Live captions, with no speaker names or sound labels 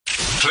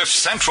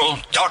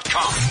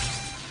CliffCentral.com.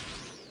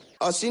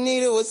 All she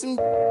needed was some.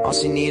 All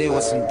she needed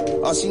was some.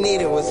 All she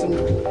needed was some.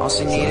 All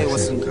she needed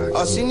was some.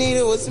 All she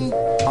needed was some.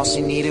 All she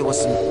needed was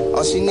some.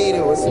 All she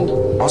needed was some.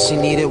 All she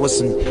needed was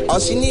some. All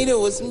she needed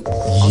was some.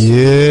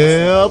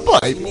 Yeah,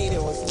 boy.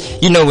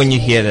 You know when you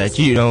hear that,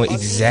 you know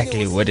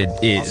exactly what it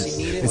is.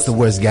 It's the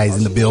worst guys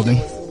in the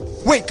building.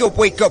 Wake up,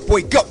 wake up,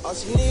 wake up.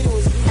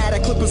 At a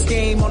Clippers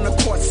game on the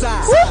court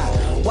side.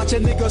 Watch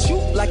a nigga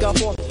shoot like a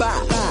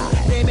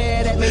 4-5. They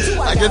mad at me too.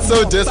 I get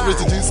so desperate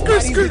to do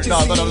screw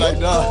now, but I'm like,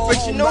 nah.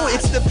 But you know,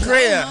 it's the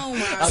prayer.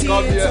 I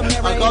can't be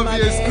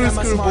a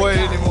screw boy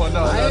anymore.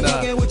 No.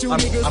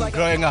 I'm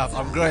growing up.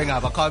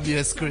 I can't be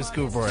a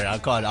screw boy. I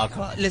can't.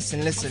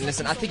 Listen.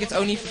 I think it's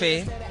only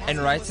fair and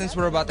right, since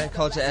we're about that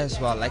culture as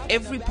well. Like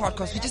every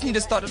podcast, we just need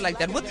to start it like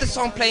that. With the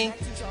song playing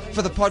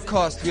for the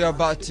podcast we are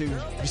about to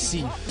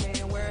receive.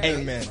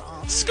 Amen.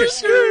 Screw.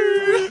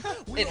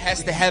 It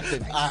has to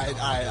happen.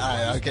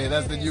 Aye. Okay,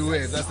 that's the new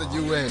wave.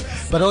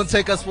 But don't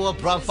take us for a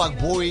brown fuck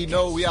boy.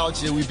 No, we out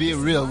here. We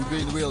being real.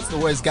 It's the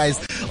worst,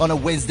 guys. On a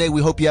Wednesday,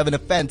 we hope you're having a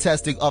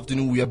fantastic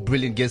afternoon. We have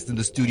brilliant guests in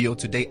the studio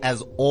today,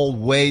 as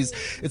always.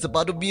 It's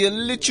about to be a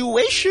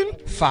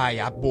lituation.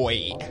 Fire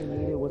boy.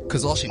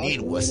 Cause all she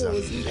needed was some.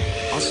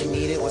 All she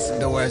needed was some.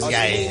 The worst,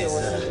 guys.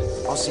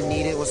 All she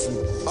needed was some.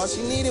 All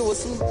she needed was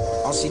some.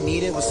 All she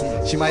needed was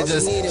some. She might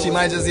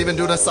just even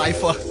do the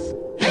cipher.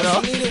 You know?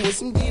 All she needed was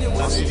some.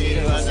 All she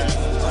needed was some.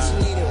 All she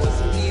needed was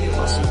some.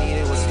 All she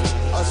needed was some.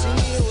 All she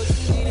needed was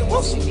some.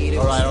 All she needed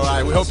was some. All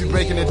right. We hope you're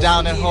breaking it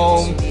down at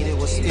home,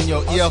 in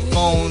your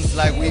earphones,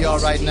 like we are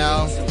right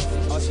now.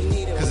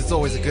 Cause it's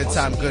always a good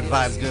time, good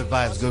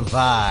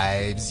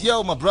vibes.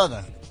 Yo, my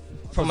brother.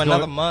 From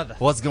another mother.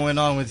 What's going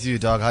on with you,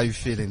 dog? How you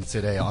feeling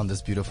today on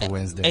this beautiful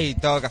Wednesday? Hey,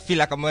 dog, I feel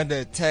like I'm under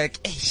attack.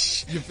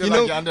 You feel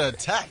like you're under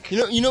attack?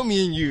 You know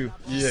me and you.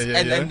 Yeah.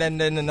 And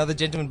then another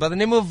gentleman by the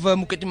name of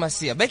Muketi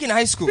Masia. Back in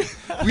high school,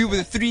 we were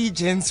the three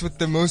gents with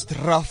the most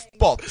rough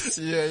pops.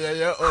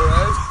 Yeah. All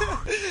right.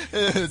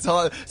 It's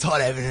hard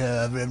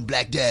having a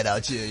black dad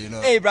out here, you know.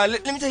 Hey, bro,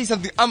 let me tell you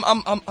something.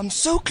 I'm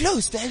so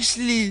close to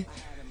actually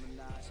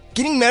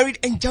getting married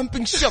and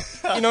jumping ship.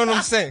 You know what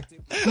I'm saying?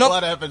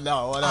 What happened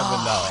now?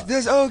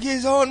 There's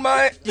Okies on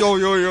my... Yo.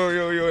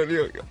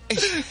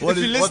 If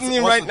you're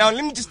listening right now,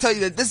 let me just tell you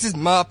that this is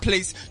my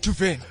place to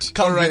vent.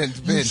 Come right?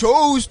 vent. You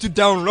chose to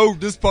download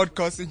this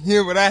podcast and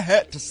hear what I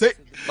had to say.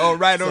 All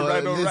right.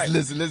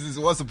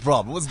 Listen, what's the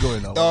problem? What's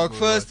going on? Dog,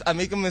 first, I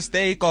make a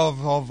mistake of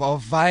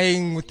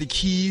vying with the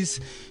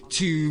keys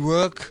to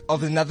work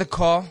of another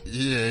car.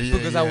 Yeah.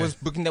 Because I was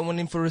booking that one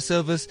in for a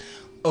service.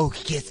 Oh,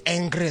 he gets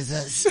angry.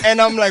 And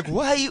I'm like,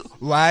 why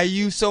are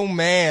you so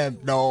mad,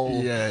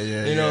 though? Yeah.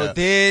 You know,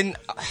 then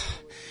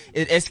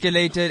it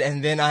escalated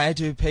and then I had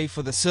to pay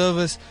for the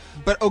service.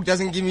 But Oak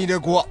doesn't give me the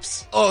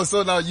guaps. Oh,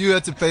 so now you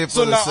had to pay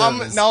for the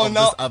service of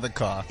this other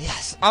car.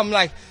 Yes. I'm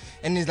like,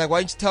 and he's like, why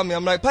didn't you tell me?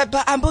 I'm like, but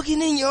I'm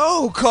booking in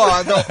your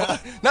car, though.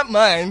 Not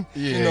mine.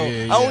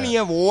 I only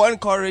have one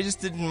car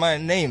registered in my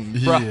name.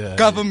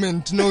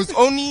 Government knows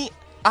only...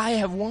 I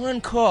have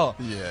one car.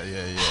 Yeah.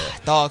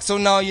 Dog. So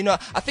now, you know,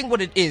 I think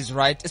what it is,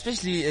 right?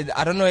 Especially,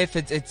 I don't know if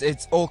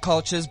it's all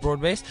cultures,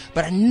 broad-based,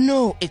 but I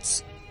know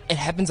it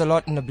happens a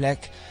lot in the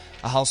black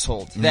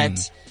household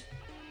that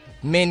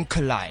men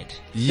collide.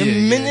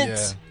 The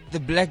minute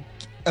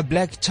a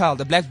black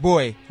child, a black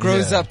boy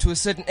grows up to a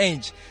certain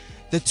age,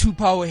 the two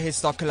power heads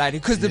start colliding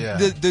because the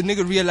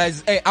nigga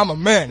realizes, hey, I'm a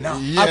man now.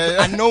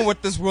 I know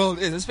what this world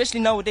is,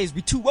 especially nowadays.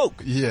 We too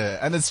woke. Yeah,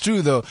 and it's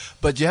true though.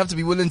 But you have to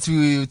be willing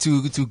to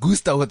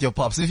gusta with your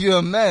pops. If you're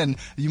a man,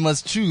 you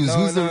must choose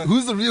who's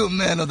the real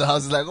man of the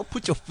house. It's like, oh,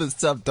 put your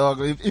fists up,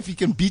 dog. If he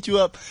can beat you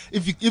up,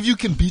 if you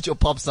can beat your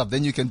pops up,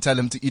 then you can tell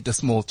him to eat a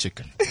small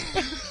chicken.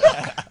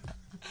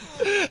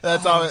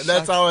 That's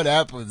how it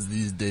happens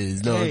these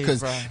days. No,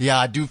 because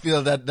I do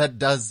feel that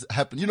does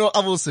happen. You know,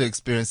 I've also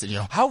experienced it. You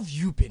know, how have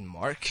you been,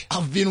 Mark?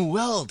 I've been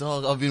well,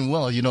 dog. I've been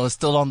well. You know,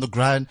 still on the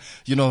grind.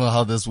 You know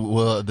how this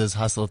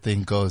hustle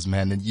thing goes,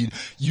 man. And you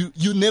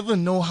never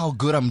know how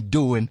good I'm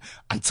doing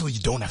until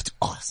you don't have to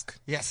ask.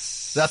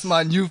 Yes, that's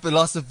my new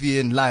philosophy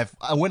in life.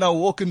 When I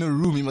walk in the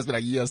room, you must be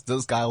like, yes,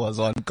 this guy was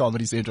on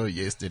Comedy Central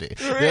yesterday.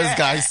 This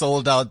guy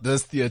sold out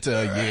this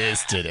theater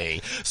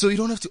yesterday. So you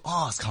don't have to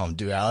ask how I'm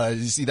doing.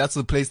 You see, that's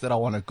the place that I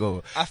want to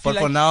go. But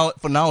for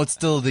now, it's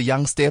still the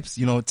young steps,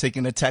 you know,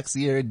 taking a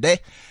taxi every day,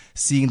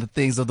 seeing the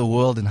things of the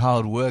world and how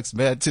it works,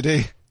 man.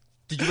 Today,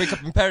 did you wake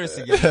up in Paris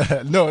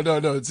again? No.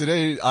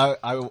 Today,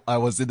 I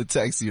was in the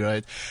taxi,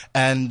 right?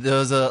 And there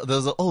was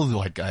an old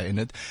white guy in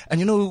it. And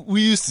you know,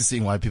 we used to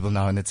seeing white people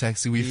now in the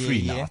taxi. We're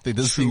free now. I think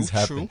these things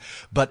happen.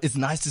 But it's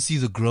nice to see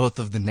the growth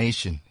of the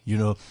nation, you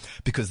know,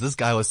 because this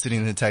guy was sitting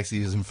in the taxi,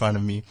 he was in front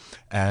of me,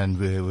 and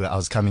I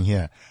was coming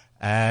here.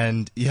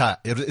 And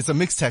it's a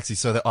mixed taxi,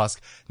 so they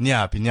ask,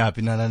 nyapi, na.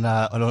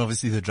 And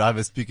obviously the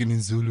driver's speaking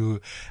in Zulu,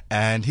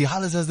 and he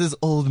hollers as this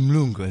old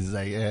mlungu. He's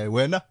like,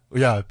 wena?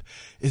 Yap.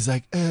 It's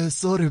like,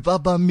 sorry,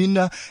 baba,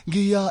 mina,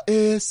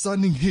 ngiya,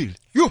 Sunning Hill.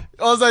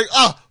 I was like,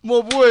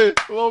 my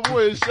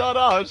boy, shout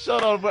out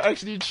for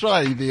actually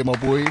trying there, my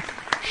boy.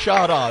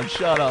 shout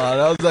out.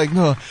 I was like,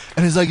 no.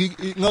 And he's like,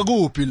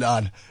 ngakuphi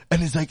lana?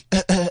 And he's like,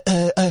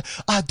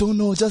 I don't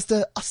know, just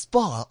a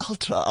spa. I'll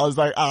try. I was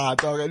like,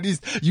 dog, at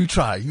least you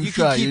try. You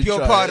can keep your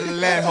part of the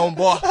land,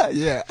 homeboy.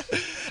 Yeah.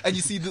 And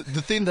you see,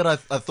 the thing that I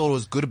thought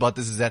was good about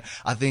this is that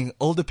I think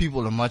older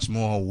people are much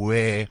more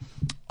aware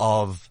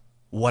of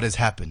what has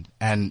happened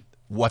and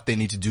what they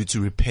need to do to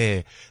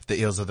repair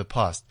the ills of the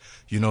past.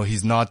 You know,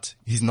 he's not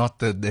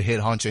the head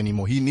honcho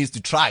anymore. He needs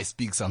to try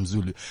speak some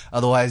Zulu.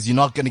 Otherwise, you're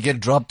not going to get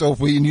dropped off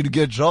where you need to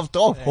get dropped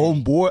off,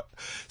 homeboy.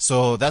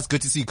 So that's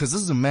good to see, because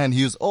this is a man,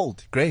 he was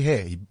old, gray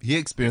hair. He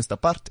experienced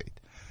apartheid.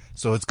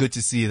 So it's good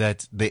to see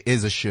that there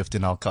is a shift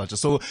in our culture.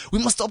 So we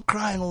must stop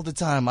crying all the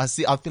time. I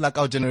feel like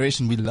our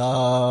generation, we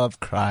love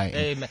crying.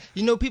 Hey, man.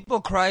 You know, people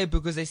cry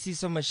because they see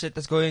so much shit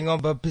that's going on.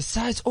 But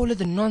besides all of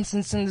the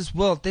nonsense in this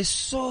world, there's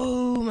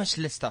so much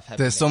lit stuff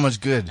happening. There's so much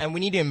good. And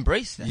we need to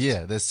embrace that.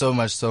 Yeah, there's so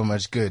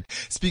much good.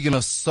 Speaking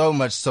of so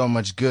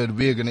much good,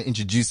 we're going to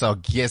introduce our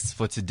guests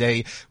for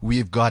today.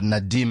 We've got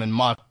Nadim and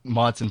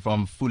Martin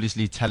from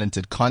Foolishly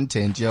Talented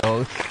Content.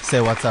 Yo, say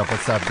what's up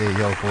there,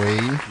 yo,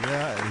 boy.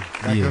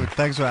 Yeah.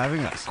 Thanks for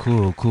having us.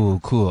 Cool.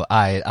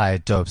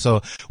 Alright, dope.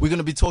 So we're going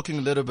to be talking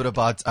a little bit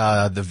about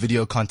the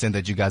video content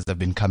that you guys have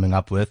been coming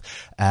up with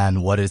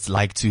and what it's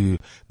like to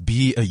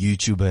be a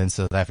YouTuber in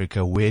South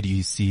Africa. Where do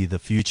you see the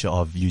future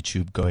of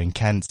YouTube going?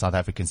 Can South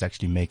Africans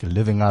actually make a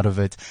living out of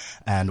it?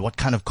 And what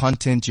kind of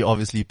content you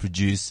obviously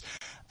produce?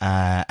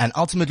 And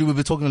ultimately we'll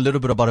be talking a little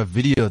bit about a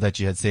video that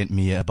you had sent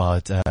me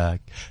about,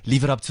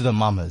 Leave It Up to the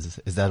Mamas.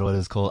 Is that what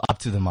it's called? Up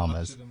to the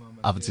Mamas.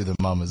 Up to the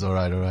Mamas. All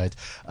right.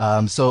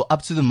 So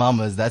Up to the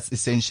Mamas, that's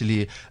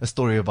essentially a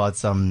story about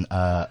some,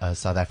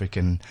 South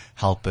African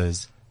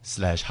helpers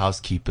 /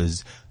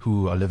 housekeepers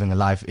who are living a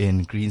life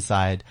in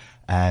Greenside,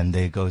 and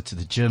they go to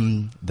the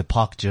gym, the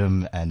park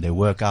gym, and they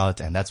work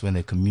out, and that's when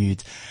they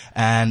commute.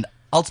 And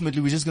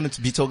ultimately we're just going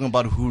to be talking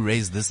about who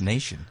raised this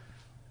nation.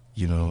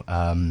 You know,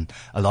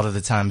 a lot of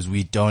the times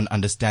we don't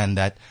understand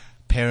that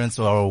parents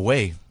are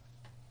away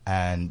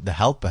and the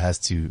helper has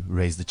to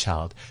raise the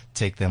child,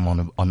 take them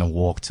on a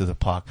walk to the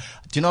park.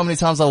 Do you know how many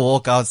times I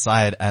walk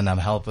outside and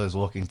helper is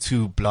walking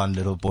 2 blonde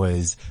little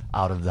boys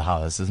out of the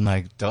house? It's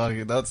like,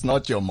 dog, that's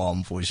not your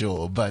mom for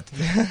sure. But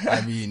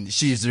I mean,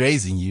 she's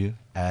raising you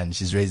and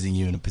she's raising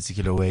you in a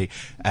particular way.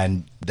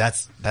 And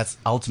that's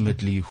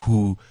ultimately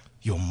who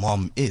your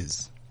mom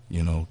is,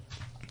 you know,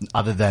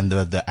 other than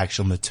the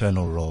actual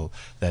maternal role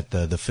that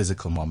the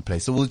physical mom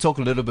plays. So we'll talk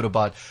a little bit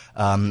about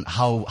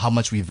how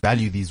much we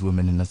value these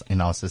women in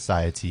our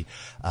society,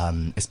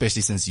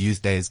 especially since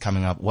Youth Day is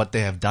coming up, what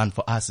they have done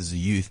for us as a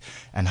youth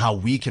and how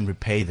we can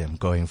repay them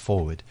going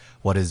forward.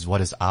 What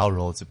is our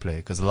role to play?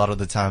 Because a lot of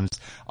the times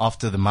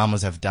after the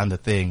mamas have done the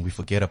thing, we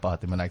forget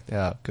about them and like,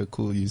 yeah, okay,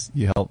 cool, you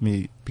helped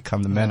me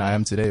become the man I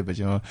am today, but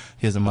you know,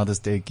 here's a Mother's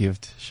Day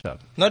gift. Shut.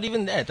 Not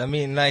even that. I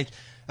mean, like,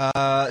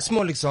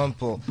 small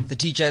example. The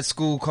teacher at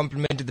school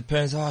complimented the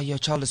parents. Oh, your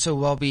child is so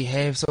well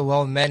behaved, so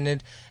well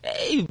mannered.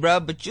 Hey,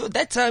 bro, but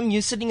that time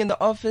you're sitting in the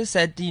office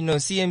at,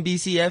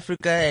 CNBC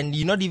Africa and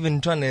you're not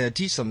even trying to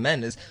teach some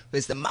manners. But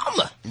it's the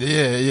mama.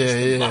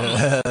 Yeah.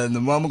 Mama. And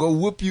the mama gonna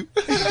whoop you.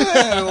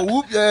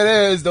 Whoop your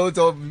ass. Don't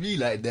talk to me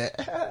like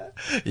that.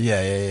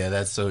 Yeah.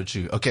 That's so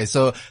true. Okay.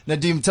 So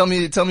Nadim, tell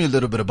me a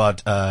little bit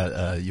about,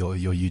 your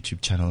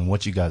YouTube channel and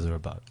what you guys are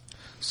about.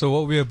 So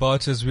what we're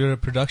about is we're a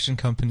production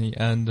company,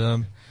 and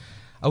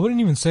I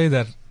wouldn't even say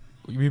that.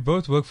 We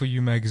both work for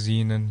You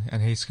Magazine and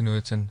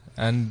Hayskenoot,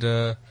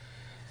 and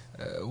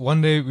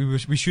one day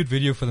we shoot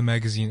video for the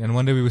magazine, and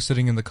one day we were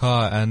sitting in the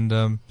car,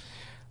 and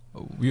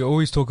we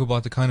always talk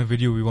about the kind of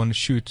video we want to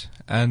shoot,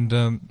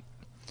 and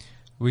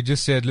we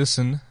just said,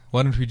 listen,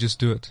 why don't we just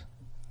do it?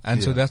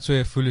 And so that's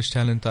where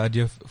the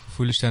idea of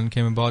Foolish Talent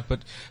came about.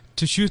 But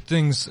to shoot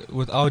things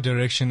with our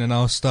direction and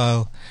our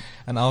style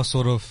and our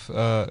sort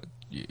of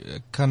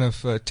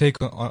take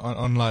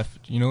on life,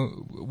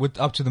 with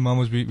Up to the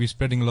Mamas, we're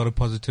spreading a lot of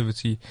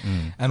positivity,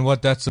 and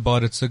what that's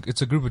about, it's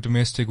a group of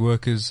domestic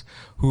workers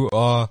who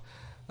are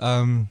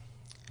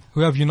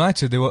who have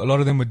united. A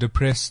lot of them were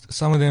depressed.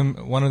 One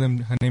of them,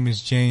 her name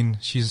is Jane.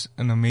 She's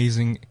an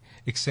amazing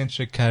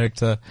eccentric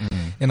character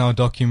in our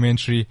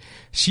documentary.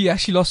 She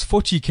actually lost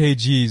 40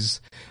 kgs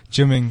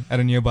gymming at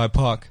a nearby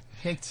park.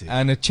 Hectic.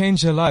 And it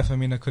changed her life. I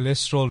mean, her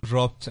cholesterol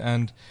dropped,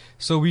 and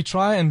so we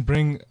try and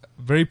bring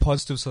very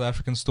positive South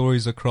African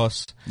stories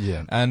across,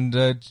 and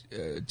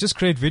just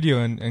create video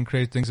and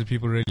create things that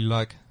people really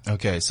like.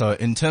 Okay, so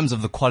in terms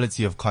of the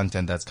quality of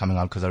content that's coming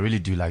out, because I really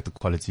do like the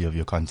quality of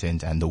your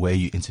content and the way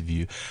you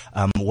interview,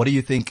 what do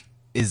you think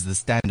is the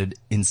standard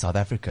in South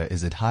Africa?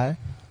 Is it high?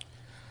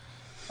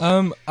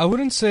 I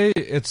wouldn't say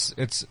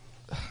it's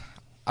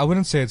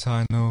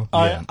high, no.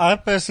 I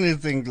personally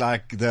think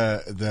like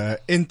the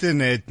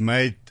internet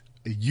made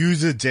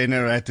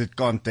user-generated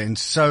content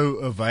so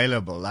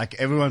available. Like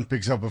everyone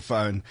picks up a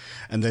phone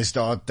and they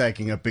start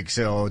taking a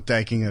picture or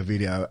taking a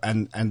video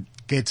and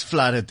gets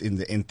flooded in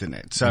the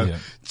internet. So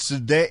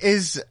there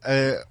is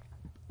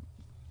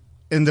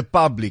in the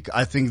public,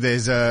 I think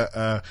there's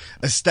a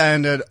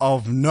standard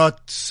of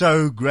not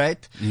so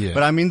great. Yeah.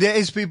 But I mean, there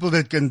is people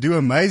that can do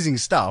amazing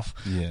stuff.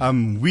 Yeah.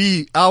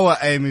 Our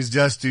aim is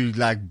just to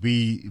like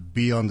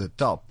be on the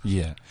top.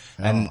 Yeah.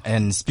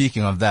 And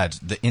speaking of that,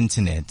 the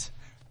internet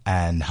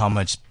and how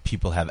much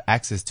people have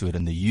access to it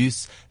and the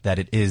use that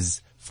it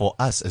is for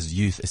us as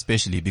youth,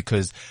 especially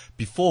because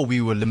before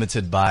we were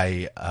limited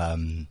by,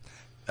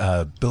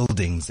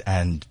 buildings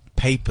and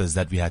papers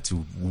that we had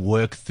to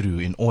work through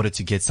in order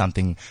to get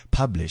something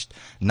published.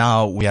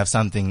 Now we have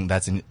something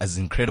that's as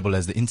incredible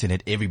as the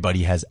internet.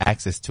 Everybody has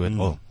access to it.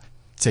 Or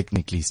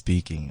technically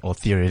speaking, or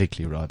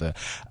theoretically rather.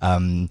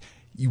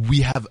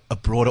 We have a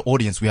broader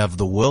audience. We have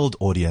the world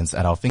audience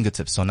at our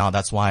fingertips. So now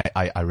that's why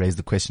I raised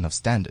the question of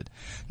standard.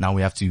 Now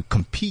we have to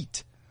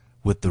compete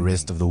with the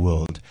rest of the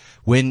world.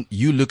 When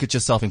you look at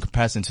yourself in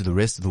comparison to the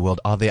rest of the world,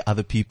 are there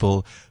other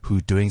people who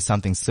are doing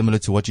something similar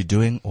to what you're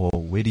doing, or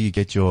where do you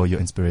get your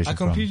inspiration from? I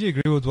completely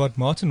agree with what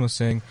Martin was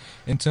saying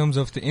in terms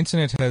of the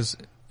internet has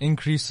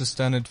increased the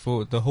standard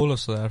for the whole of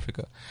South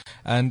Africa.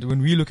 And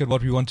when we look at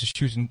what we want to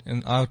shoot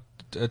in our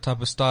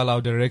type of style,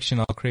 our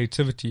direction, our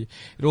creativity,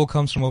 it all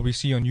comes from what we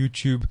see on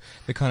YouTube,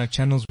 the kind of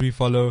channels we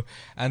follow.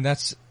 And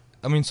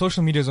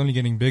social media is only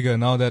getting bigger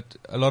now that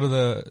a lot of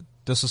the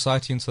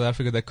society in South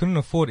Africa that couldn't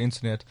afford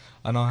internet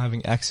are now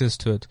having access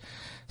to it.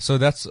 So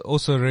that's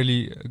also a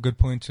really good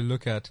point to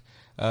look at.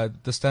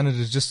 The standard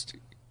is just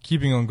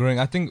keeping on growing.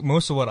 I think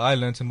most of what I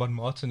learned and what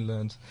Martin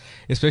learned,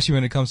 especially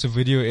when it comes to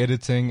video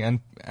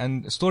editing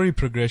and story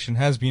progression,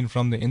 has been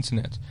from the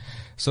internet.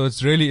 So it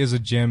really is a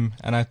gem,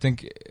 and I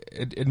think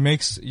it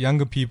makes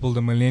younger people,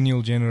 the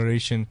millennial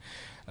generation,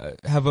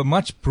 have a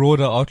much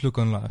broader outlook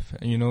on life.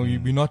 You know,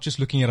 we're not just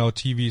looking at our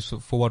TVs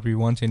for what we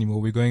want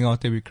anymore. We're going out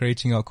there, we're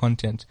creating our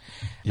content.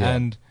 Yeah.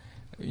 And,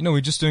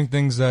 we're just doing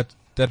things that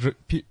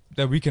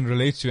we can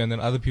relate to, and then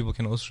other people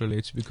can also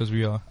relate to, because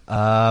we are.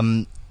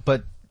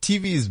 But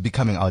TV is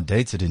becoming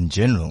outdated in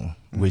general,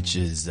 which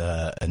is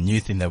a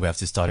new thing that we have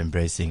to start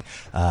embracing.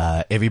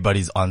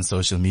 Everybody's on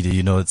social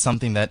media. It's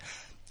something that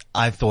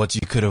I thought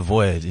you could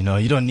avoid.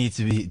 You don't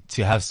need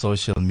to have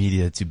social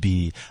media to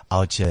be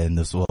out here in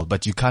this world,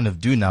 but you kind of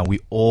do now. We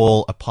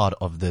all a part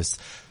of this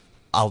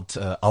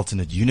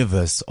alternate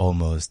universe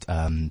almost,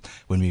 when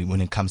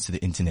it comes to the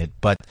internet,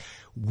 but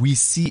we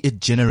see it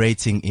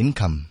generating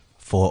income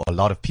for a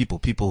lot of people.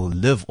 People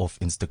live off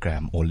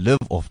Instagram or live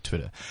off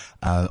Twitter.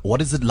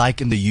 What is it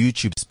like in the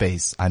YouTube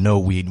space? I know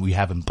we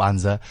have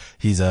Mpanza.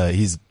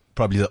 He's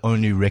probably the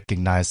only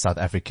recognized South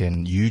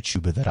African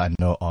YouTuber that I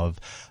know of.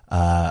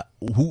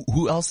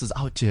 Who else is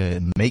out here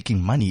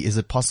making money? Is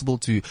it possible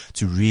to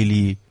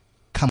really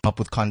come up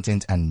with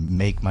content and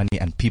make money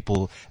and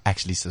people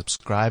actually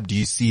subscribe? Do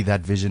you see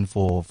that vision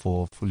for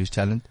Foolish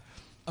Talent?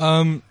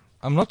 I'm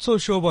not so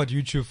sure about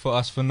YouTube for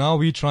us. For now,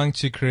 we're trying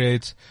to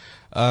create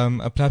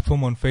a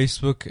platform on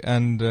Facebook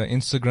and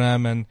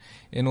Instagram, and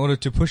in order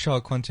to push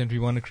our content, we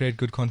want to create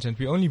good content.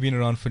 We've only been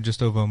around for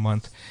just over a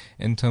month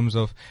in terms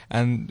of,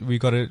 and we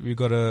got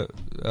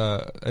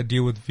a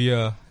deal with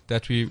Via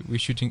that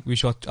we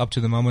shot Up to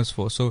the Mamas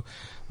for. So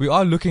we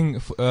are looking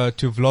to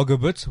vlog a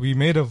bit. We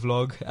made a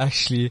vlog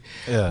actually.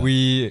 Yeah.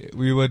 We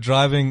were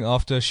driving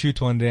after a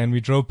shoot one day and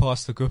we drove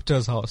past the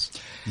Gupta's house.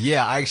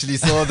 Yeah, I actually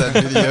saw that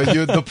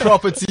video. The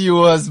property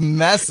was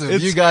massive.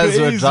 It's you guys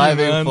crazy, were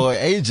driving man. for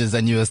ages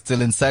and you were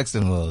still in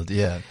Saxon World.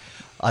 Yeah,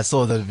 I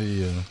saw that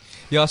video.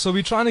 Yeah, so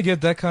we're trying to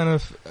get that kind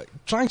of,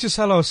 trying to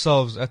sell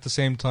ourselves at the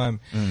same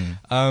time.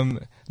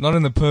 Not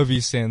in the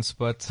pervy sense,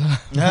 but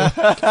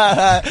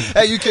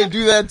hey, you can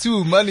do that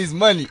too. Money's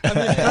money. I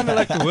mean, kind of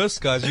like the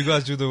Worst Guys. You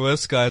guys do the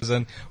Worst Guys,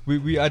 and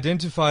we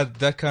identified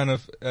that kind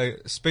of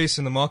space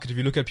in the market. If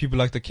you look at people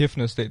like the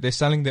Kiffness, they're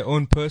selling their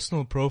own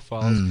personal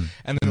profiles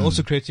and then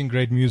also creating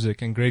great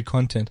music and great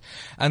content.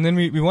 And then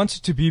we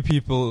wanted to be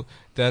people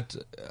that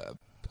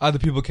other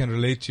people can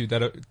relate to,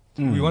 that are,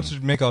 we wanted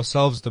to make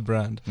ourselves the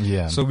brand.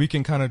 Yeah. So we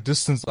can kind of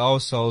distance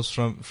ourselves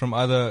from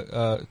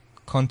other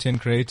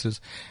content creators.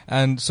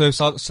 And so if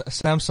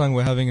Samsung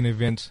were having an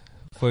event,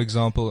 for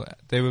example,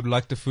 they would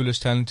like the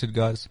Foolish Talented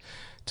guys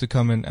to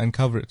come in and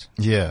cover it.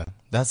 Yeah.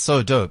 That's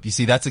so dope. You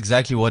see, that's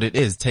exactly what it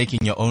is, taking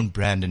your own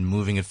brand and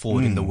moving it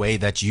forward in the way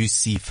that you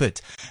see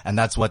fit. And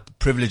that's what the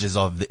privileges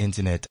of the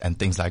internet and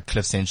things like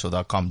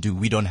cliffcentral.com do.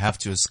 We don't have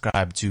to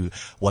ascribe to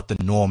what the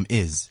norm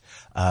is.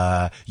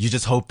 You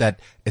just hope that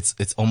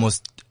it's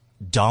almost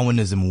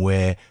Darwinism,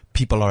 where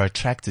people are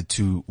attracted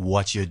to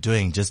what you're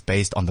doing just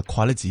based on the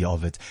quality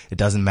of it. It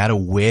doesn't matter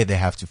where they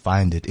have to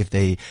find it. If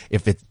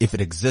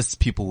it exists,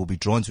 people will be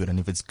drawn to it. And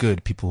if it's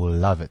good, people will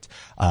love it.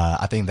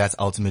 I think that's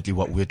ultimately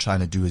what we're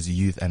trying to do as a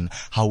youth, and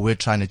how we're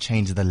trying to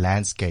change the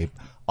landscape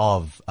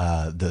of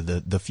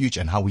the future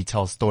and how we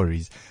tell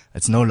stories.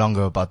 It's no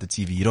longer about the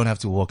TV. You don't have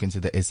to walk into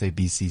the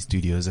SABC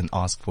studios and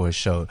ask for a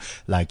show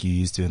like you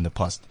used to in the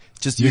past.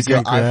 Just use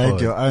your iPhone.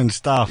 Create your own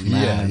stuff, man.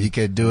 Yeah, you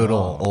can do it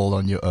all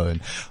on your own.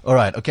 All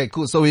right, okay,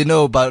 cool. So we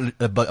know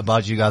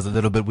about you guys a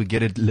little bit. We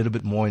get a little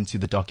bit more into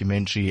the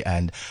documentary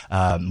and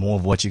more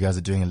of what you guys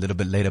are doing a little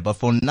bit later. But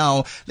for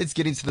now, let's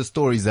get into the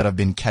stories that have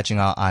been catching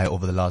our eye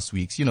over the last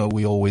weeks. You know,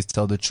 we always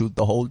tell the truth,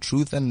 the whole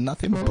truth, and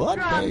nothing but.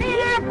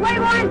 Peter,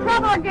 Playboy in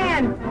trouble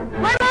again.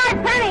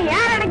 Playboy Penny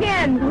at it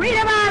again. Read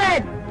about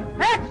it.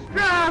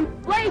 Extra,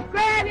 place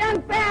grab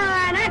young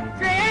fella, and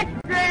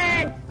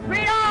extra.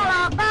 Read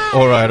all about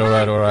All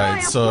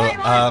right. So,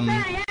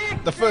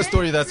 the first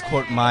story that's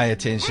caught my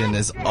attention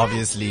is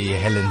obviously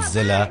Helen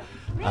Zille.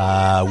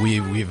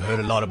 We've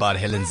heard a lot about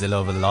Helen Zille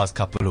over the last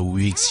couple of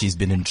weeks. She's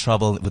been in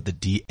trouble with the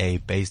DA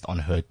based on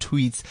her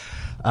tweets.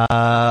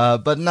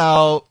 But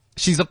now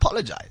she's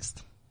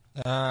apologized.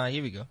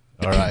 Here we go.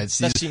 All right.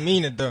 Does she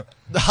mean it though?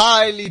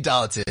 Highly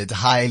doubted.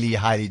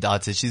 Highly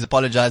doubted. She's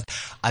apologized.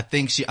 I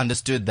think she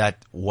understood that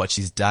what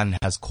she's done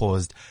has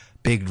caused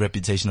big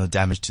reputational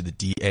damage to the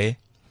DA.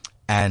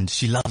 And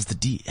she loves the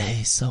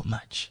DA so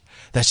much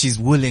that she's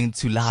willing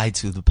to lie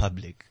to the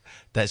public.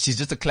 That she's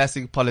just a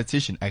classic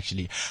politician,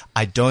 actually.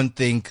 I don't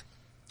think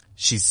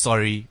she's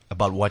sorry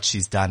about what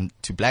she's done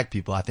to black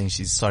people. I think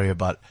she's sorry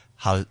about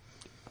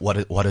what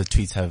her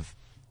tweets have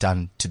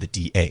done to the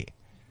DA.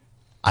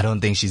 I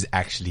don't think she's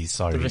actually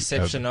sorry. The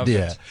reception of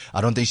it.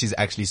 I don't think she's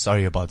actually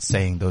sorry about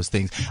saying those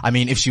things. I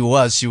mean, if she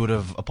was, she would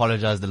have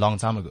apologized a long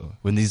time ago.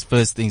 When these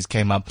first things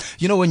came up,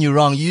 you know, when you're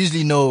wrong, you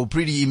usually know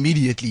pretty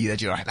immediately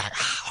that you're like,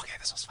 okay,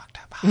 this was fucked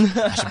up.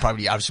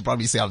 I should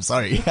probably say I'm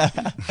sorry.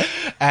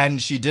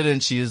 And she didn't.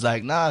 She was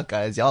like, nah,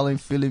 guys, y'all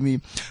ain't feeling me.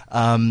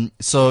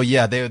 So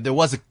yeah, there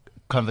was a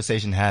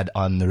conversation had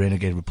on the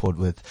Renegade Report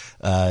with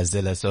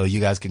Zille. So you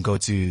guys can go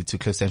to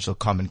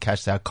CliffCentral.com and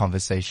catch that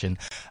conversation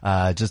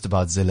just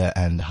about Zille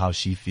and how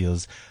she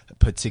feels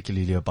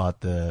particularly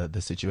about the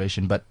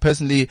situation. But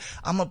personally,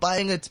 I'm not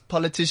buying it.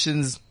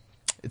 Politicians,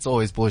 it's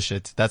always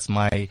bullshit. That's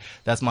my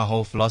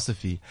whole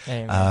philosophy.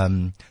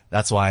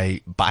 That's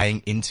why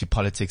buying into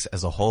politics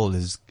as a whole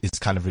is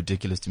kind of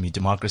ridiculous to me.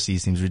 Democracy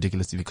seems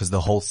ridiculous to me because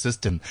the whole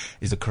system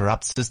is a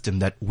corrupt system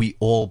that we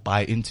all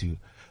buy into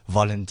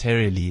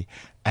voluntarily.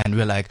 And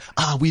we're like,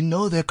 we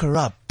know they're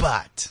corrupt,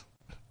 but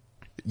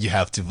you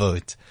have to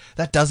vote.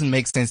 That doesn't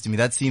make sense to me.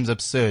 That seems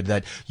absurd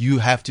that you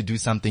have to do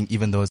something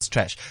even though it's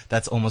trash.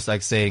 That's almost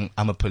like saying,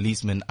 I'm a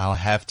policeman, I'll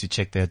have to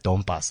check their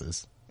dome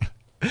passes.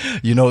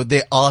 You know,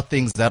 there are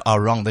things that are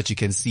wrong that you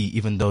can see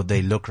even though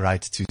they look right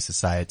to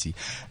society.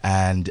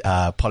 And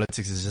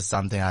politics is just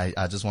something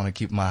I just want to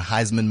keep my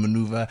Heisman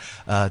maneuver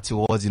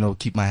towards,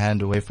 keep my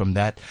hand away from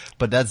that.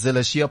 But that's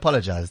Zille. She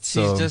apologized.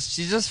 So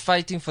She's just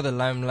fighting for the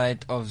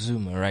limelight of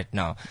Zuma right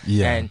now.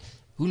 Yeah. And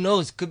who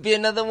knows? Could be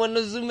another one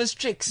of Zuma's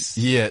tricks.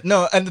 Yeah.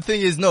 No, and the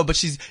thing is,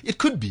 it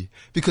could be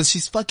because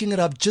she's fucking it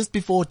up just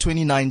before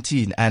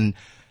 2019 and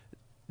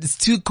it's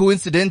too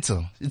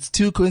coincidental. It's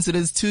too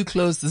coincidence, too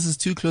close. This is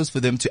too close for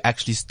them to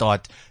actually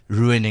start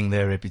ruining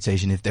their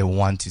reputation if they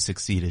want to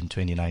succeed in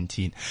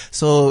 2019.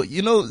 So,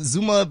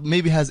 Zuma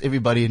maybe has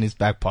everybody in his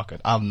back pocket.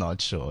 I'm not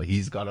sure.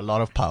 He's got a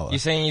lot of power. You're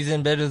saying he's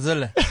in bed with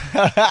Zille?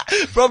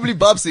 Probably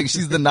Bob Singh.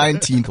 She's the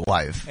 19th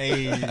wife.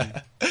 Hey.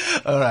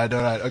 All right.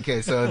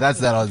 Okay, so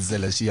that's that on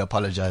Zille. She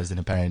apologized and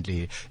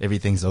apparently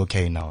everything's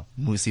okay now.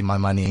 Musi, my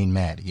money ain't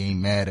mad. He ain't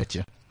mad at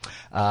you.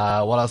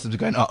 What else is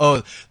going on?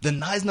 Oh, the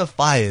Knysna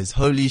fires.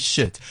 Holy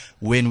shit.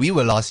 When we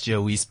were last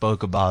year, we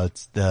spoke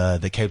about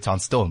the Cape Town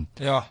storm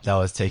that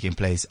was taking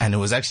place. And it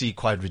was actually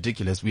quite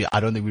ridiculous. I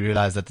don't think we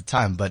realized at the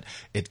time, but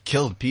it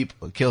killed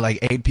people. It killed like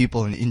 8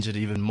 people and injured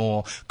even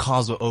more.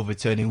 Cars were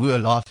overturning. We were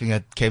laughing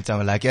at Cape Town.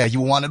 We're like, yeah,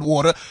 you wanted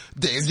water?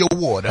 There's your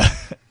water.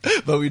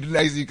 But we didn't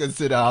actually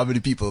consider how many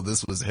people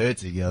this was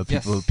hurting.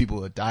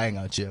 People were dying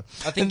out here.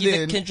 I think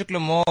either Kendrick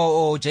Lamar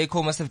or J.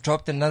 Cole must have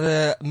dropped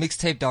another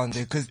mixtape down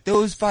there because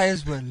those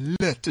fires were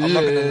lit. I'm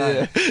not gonna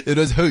lie. It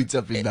was hot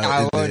up in that.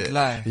 I won't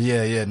lie.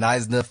 Yeah.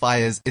 Knysna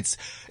fires.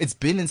 It's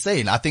been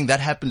insane. I think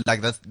that happened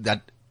like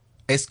that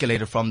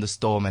escalated from the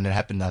storm and it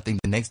happened, I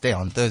think, the next day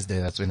on Thursday.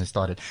 That's when it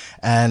started.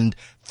 And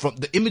from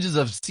the images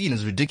I've seen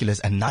is ridiculous.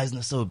 And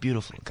Knysna's so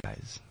beautiful,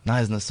 guys.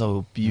 Knysna's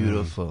so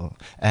beautiful.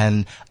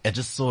 And I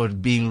just saw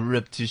it being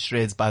ripped to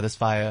shreds by this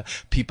fire.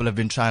 People have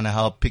been trying to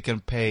help. Pick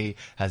and Pay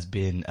has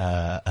been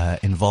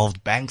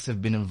involved. Banks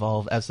have been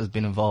involved. Apps has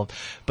been involved.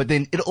 But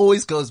then it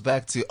always goes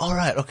back to, all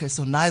right, okay,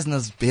 so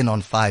Knysna's been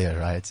on fire,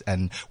 right?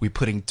 And we're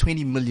putting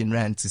 20 million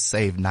rand to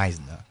save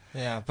Knysna.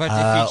 Yeah, but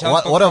if you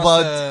jump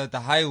across the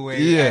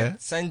highway at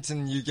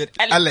Sandton, you get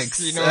Alex.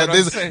 You know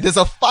there's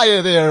a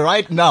fire there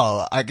right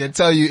now. I can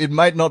tell you it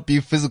might not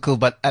be physical,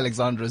 but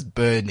Alexandra's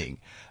burning.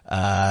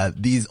 All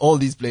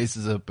these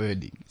places are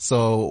burning.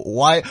 So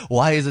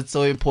why is it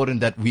so important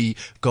that we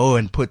go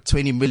and put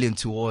 20 million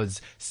towards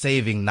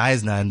saving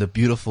Knysna and the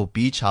beautiful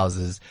beach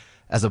houses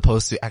as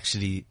opposed to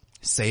actually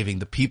saving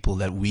the people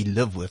that we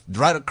live with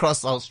right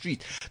across our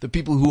street, the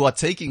people who are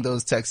taking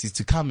those taxis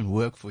to come and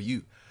work for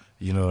you?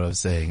 You know what I'm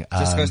saying?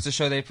 Just goes to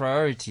show their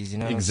priorities, you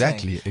know what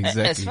exactly, I'm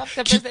saying?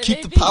 exactly.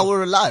 Keep the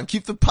power alive.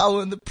 Keep the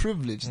power and the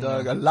privilege,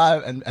 dog,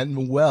 alive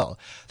and well.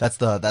 That's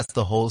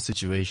the whole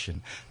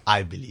situation,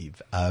 I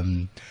believe.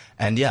 And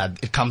yeah,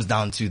 it comes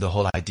down to the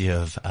whole idea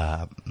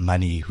of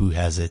money. Who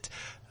has it?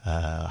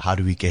 How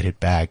do we get it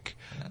back?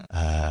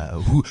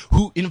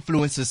 Who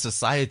influences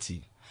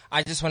society?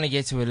 I just want to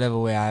get to a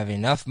level where I have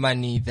enough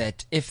money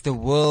that if the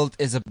world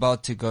is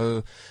about to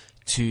go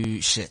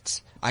to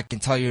shit, I can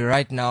tell you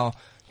right now,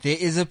 there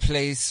is a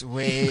place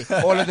where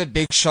all of the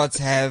big shots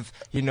have,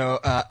 you know,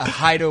 a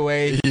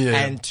hideaway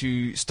and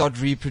to start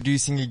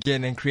reproducing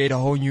again and create a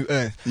whole new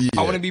earth. Yeah.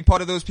 I want to be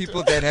part of those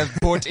people that have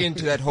bought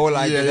into that whole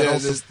idea, that whole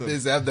system.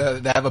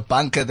 They have a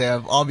bunker, they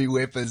have army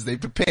weapons, they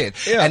prepared.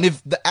 Yeah. And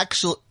if the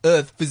actual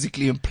earth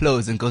physically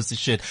implodes and goes to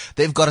shit,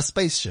 they've got a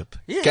spaceship.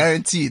 Yeah.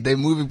 Guaranteed. They're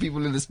moving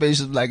people in the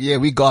spaceship like, yeah,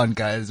 we gone,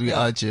 guys. We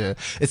out here.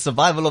 It's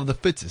survival of the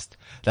fittest.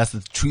 That's the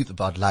truth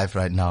about life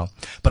right now.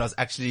 But I was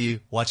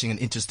actually watching an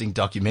interesting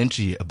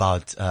documentary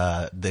about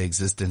the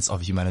existence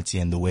of humanity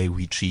and the way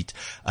we treat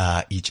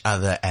each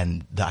other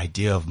and the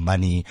idea of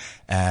money.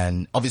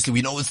 And obviously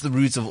we know it's the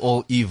root of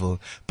all evil,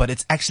 but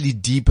it's actually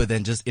deeper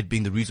than just it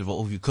being the root of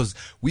all evil, because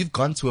we've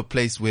gone to a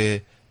place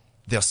where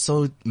there are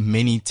so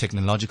many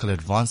technological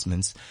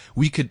advancements.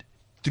 We could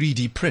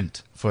 3D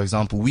print, for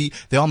example.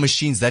 There are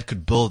machines that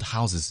could build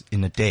houses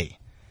in a day.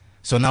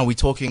 So now we're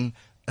talking,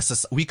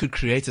 we could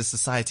create a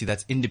society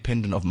that's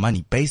independent of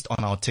money based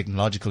on our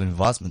technological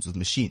advancements with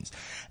machines.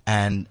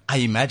 And I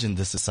imagine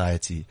the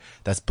society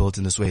that's built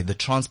in this way, the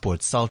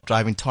transport,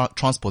 self-driving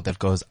transport that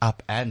goes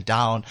up and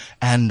down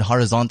and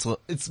horizontal.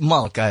 It's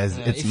mild, guys.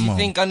 It's if you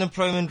think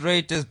unemployment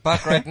rate is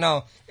back right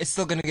now, it's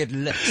still going to get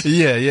lit.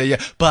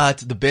 Yeah. But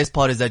the best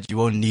part is that you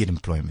won't need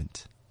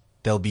employment.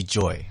 There'll be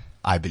joy,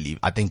 I believe.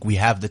 I think we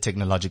have the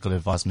technological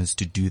advancements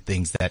to do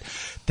things that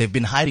they've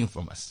been hiding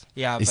from us.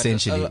 Yeah,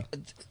 essentially.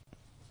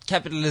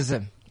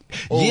 Capitalism.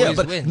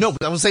 But wins. no,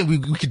 but I was saying we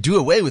could do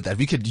away with that.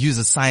 We could use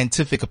a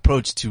scientific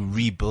approach to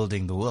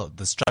rebuilding the world,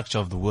 the structure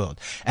of the world.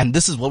 And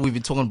this is what we've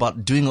been talking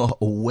about, doing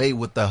away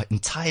with the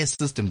entire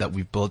system that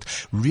we've built,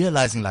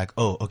 realizing like,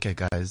 oh, okay,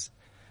 guys,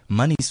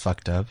 money's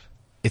fucked up.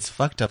 It's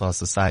fucked up our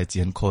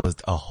society and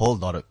caused a whole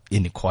lot of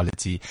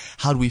inequality.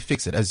 How do we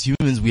fix it? As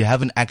humans, we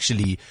haven't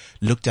actually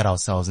looked at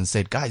ourselves and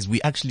said, guys,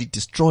 we're actually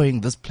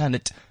destroying this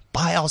planet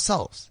by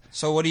ourselves.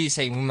 So what are you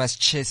saying? We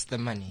must chase the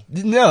money.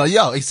 No,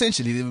 yeah,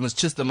 essentially we must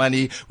chase the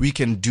money. We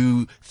can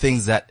do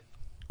things that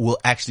will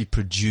actually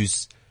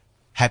produce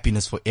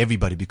happiness for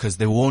everybody, because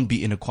there won't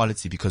be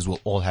inequality, because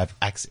we'll all have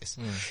access.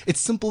 It's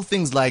simple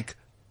things like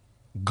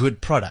good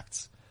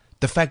products.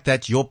 The fact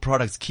that your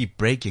products keep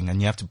breaking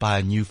and you have to buy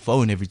a new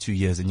phone every 2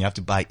 years and you have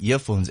to buy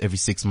earphones every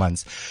 6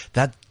 months,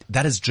 that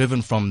is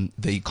driven from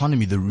the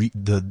economy,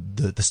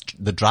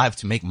 the drive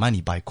to make money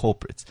by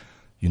corporates.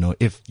 You know,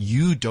 if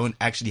you don't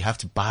actually have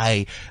to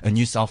buy a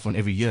new cell phone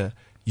every year,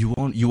 you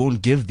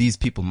won't give these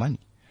people money.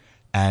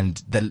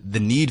 And the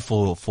need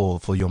for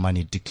your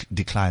money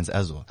declines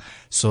as well.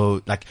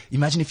 So like,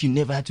 imagine if you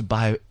never had to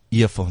buy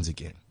earphones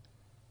again.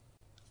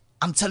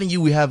 I'm telling you,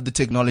 we have the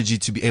technology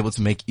to be able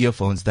to make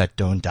earphones that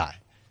don't die.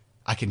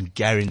 I can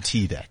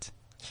guarantee that.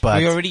 But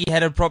we already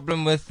had a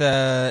problem with,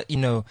 cell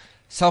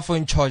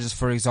phone chargers,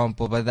 for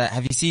example. But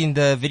have you seen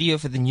the video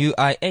for the new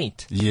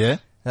i8? Yeah.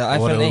 The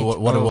iPhone 8.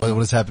 What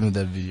has happened with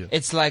that video?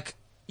 It's like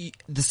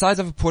the size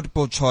of a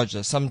portable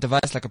charger, some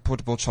device like a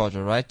portable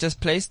charger, right?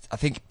 Just placed, I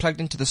think, plugged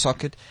into the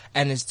socket,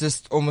 and it's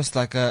just almost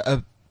like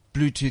a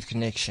Bluetooth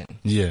connection.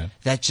 Yeah.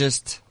 That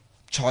just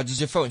charges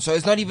your phone. So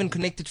it's not even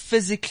connected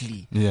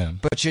physically. Yeah.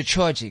 But you're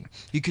charging.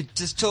 You could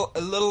just tilt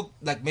a little,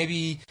 like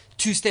maybe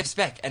 2 steps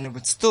back, and it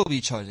would still be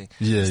charging.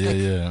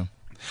 Yeah.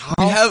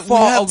 How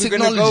far are we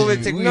going to go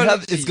with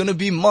technology? It's going to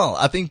be more.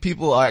 I think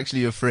people are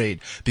actually afraid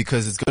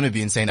because it's going to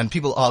be insane, and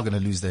people are going to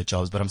lose their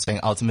jobs. But I'm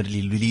saying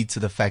ultimately lead to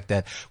the fact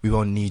that we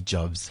won't need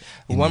jobs.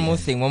 One more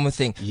thing.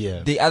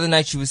 Yeah. The other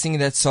night you were singing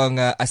that song.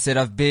 I said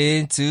I've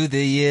been to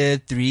the year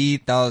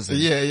 3000.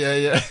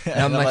 Yeah.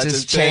 Not much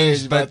has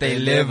changed, but they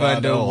live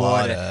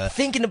underwater.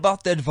 Thinking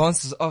about the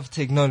advances of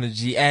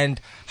technology and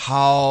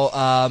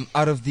how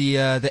out of the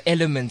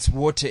elements,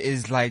 water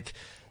is like,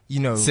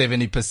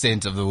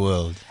 70% of the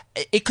world.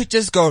 It could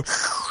just go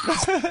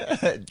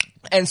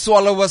and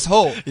swallow us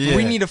whole. Yeah.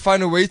 We need to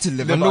find a way to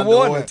live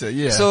underwater.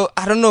 Yeah. So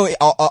I don't know.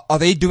 Are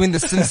they doing the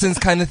Simpsons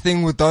kind of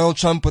thing with Donald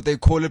Trump, what they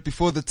call it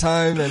before the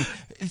time, and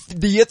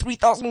the year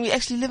 3000 we're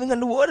actually living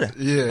underwater?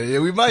 Yeah.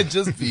 We might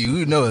just be.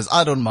 Who knows?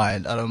 I don't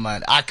mind.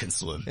 I can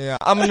swim. Yeah.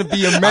 I'm gonna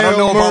be a male I don't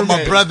know mermaid. about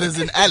my brothers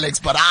in Alex,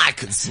 but I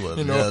can swim.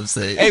 You know what I'm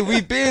saying? Hey,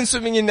 we've been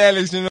swimming in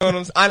Alex. You know what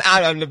I'm saying?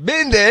 I've never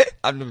been there.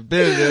 But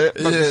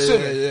we're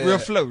swimming. Yeah. We're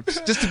afloat.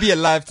 Just to be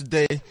alive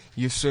today,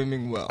 you're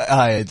swimming well.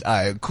 Alright,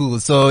 cool.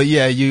 So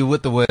yeah, you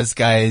with the worst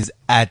guys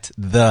at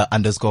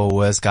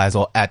 @_worst guys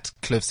or at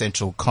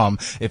cliffcentral.com.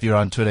 If you're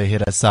on Twitter,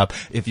 hit us up.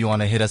 If you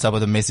want to hit us up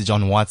with a message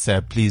on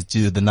WhatsApp, please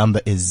do. The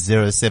number is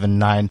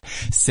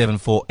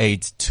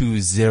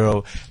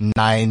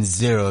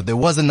 079-748-2090. There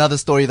was another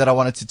story that I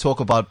wanted to talk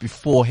about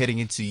before heading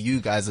into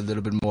you guys a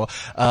little bit more.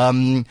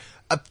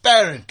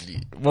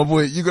 apparently, my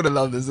boy, you're gonna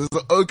love this. There's an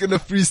oak in the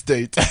Free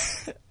State.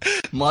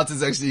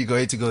 Martin's actually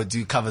going to go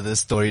cover this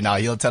story now.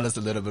 He'll tell us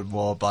a little bit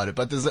more about it.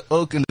 But there's an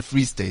oak in the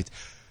Free State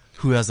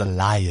who has a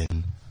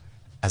lion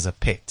as a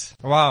pet.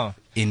 Wow.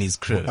 In his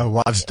crib. A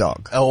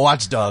watchdog. A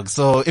watchdog.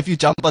 So if you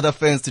jump on the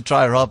fence to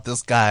try rob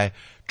this guy,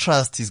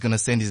 trust he's gonna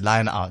send his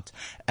lion out.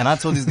 And I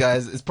told these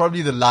guys, it's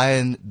probably the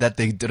lion that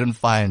they didn't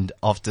find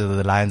after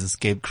the lions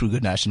escaped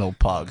Kruger National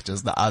Park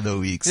just the other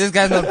weeks. This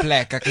guy's not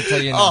black, I can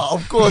tell you now. Oh,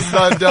 of course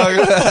not, dog.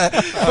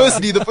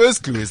 Firstly, the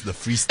first clue is the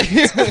Free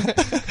State.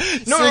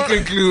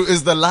 Second clue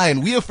is the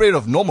lion. We're afraid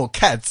of normal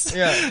cats.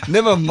 Yeah.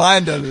 Never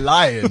mind a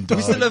lion, dog.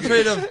 We're still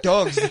afraid of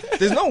dogs.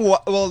 There's no,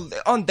 well,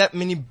 there aren't that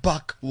many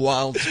buck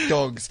wild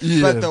dogs.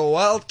 Yeah. But the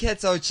wild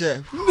cats out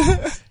here,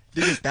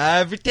 niggas die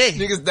every day.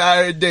 Niggas die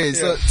every day.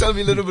 So tell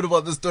me a little bit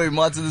about the story,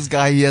 Martin. This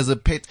guy, he has a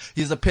pet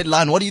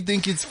lion. What do you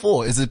think it's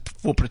for? Is it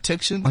for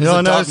protection? Is No,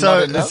 a no, dog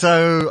not enough?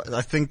 so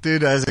I think 2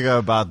 days ago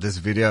about this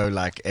video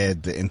like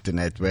aired the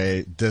internet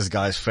where this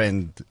guy's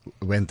friend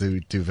went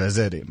to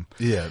visit him.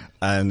 Yeah.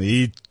 And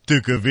he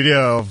took a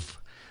video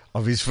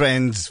of his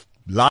friend's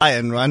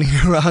lion running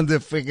around the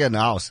freaking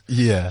house.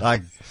 Yeah.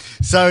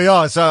 So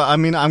I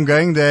mean, I'm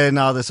going there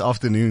now this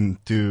afternoon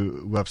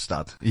to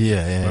Webstad.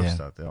 Yeah.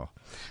 Webstad, yeah.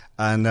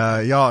 And,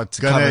 it's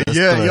cover the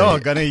story.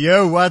 gonna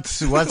hear what's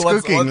cooking, what's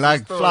like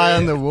the story? fly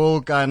on the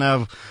wall kind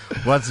of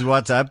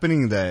what's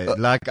happening there.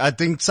 Like, I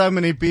think so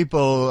many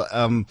people,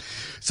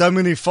 so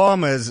many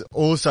farmers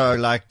also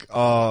like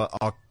are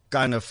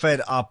kind of fed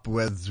up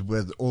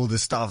with all the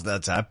stuff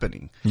that's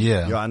happening.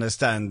 Yeah. You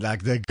understand?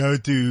 Like, they go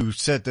to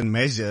certain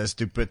measures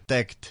to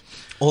protect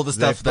All the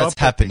stuff their that's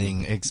property.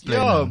 happening. Explain.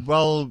 Yeah,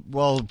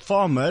 well,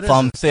 farm murders.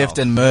 Farm and theft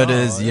stuff. and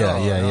murders. Oh,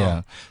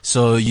 Yeah.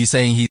 So you're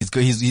saying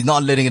he's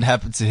not letting it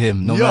happen to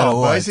him, no matter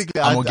what.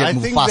 Basically, I'm gonna I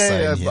get think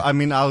Mufasa in here. I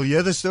mean, I'll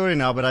hear the story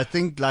now, but I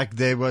think like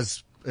there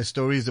was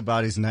stories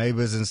about his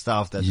neighbors and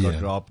stuff that Yeah.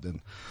 got robbed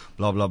and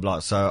blah blah blah.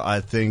 So I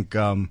think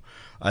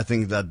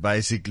that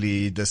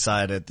basically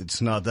decided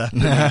it's not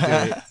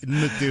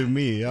happening to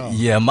me. Yeah.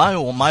 Yeah,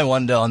 my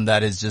wonder on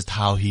that is just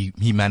how he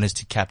managed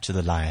to capture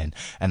the lion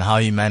and how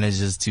he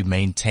manages to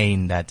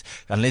maintain that,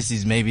 unless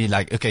he's maybe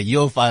like, okay,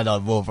 you'll find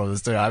out more from the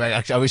story.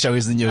 I wish I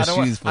was in your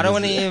shoes. I don't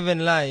want to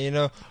even lie, you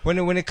know.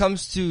 When it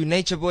comes to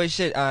nature boy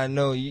shit,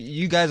 no,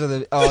 you guys are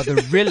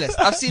the realest.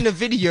 I've seen a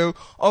video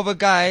of a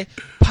guy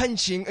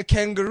punching a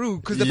kangaroo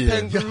because the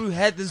kangaroo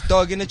had this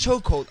dog in a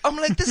chokehold. I'm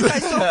like, this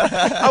guy's so.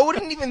 I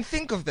wouldn't even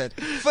think of that.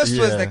 First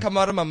words that come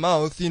out of my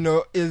mouth, you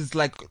know, is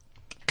like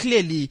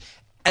clearly,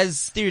 as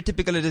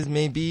stereotypical it is,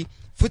 maybe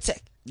footsec.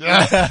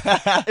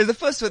 Is the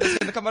first word that's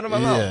going to come out of my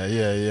mouth.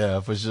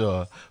 Yeah, for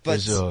sure. But,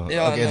 for sure.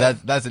 yeah, Okay, no.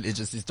 that's an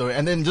interesting story.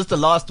 And then just the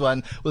last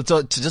one, we'll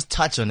talk to just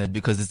touch on it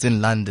because it's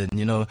in London.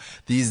 You know,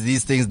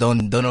 these things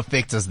don't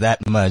affect us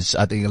that much.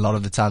 I think a lot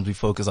of the times we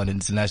focus on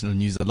international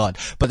news a lot,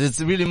 but it's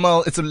really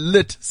it's a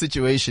lit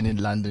situation in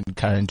London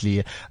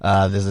currently.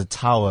 There's a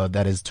tower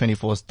that is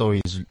 24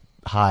 stories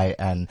high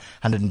and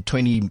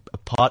 120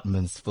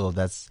 apartments full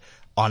that's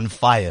on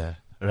fire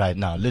right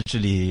now,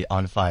 literally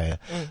on fire.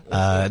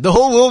 The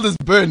whole world is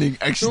burning,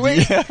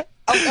 actually.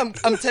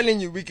 I'm telling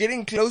you, we're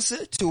getting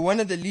closer to one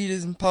of the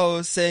leaders in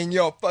power saying,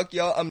 yo, fuck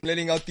y'all, I'm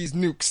letting out these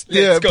nukes.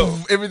 Let's go.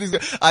 Poof, everything's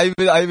good. I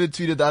even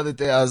tweeted the other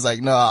day, I was like,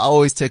 no, I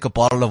always take a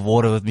bottle of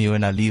water with me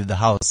when I leave the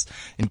house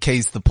in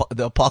case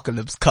the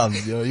apocalypse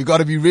comes. You know, you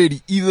gotta be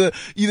ready either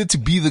to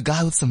be the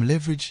guy with some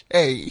leverage.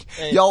 Hey.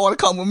 Y'all wanna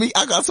come with me?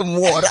 I got some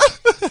water.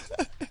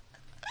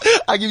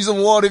 I give you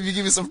some water if you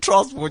give me some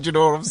transport, you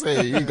know what I'm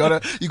saying? You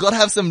gotta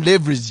have some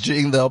leverage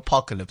during the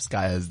apocalypse,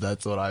 guys.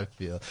 That's what I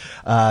feel.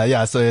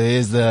 So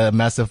here's the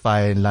massive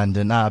fire in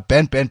London.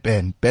 Ben.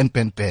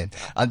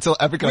 Until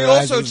Africa We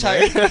rises, also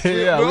man. China.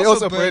 We're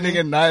also burning burning.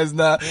 in nice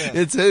now. Yeah.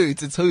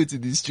 It's hot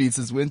in these streets.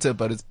 It's winter,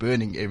 but it's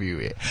burning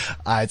everywhere.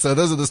 Alright, so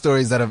those are the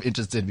stories that have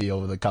interested me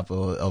over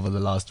the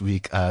last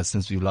week,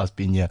 since we've last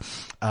been here.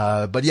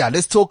 But yeah,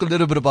 let's talk a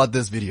little bit about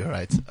this video,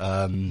 right?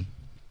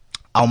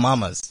 Our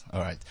mamas.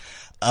 Alright.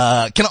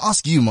 Can I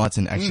ask you,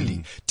 Martin,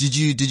 actually, did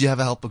you have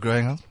a helper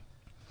growing up?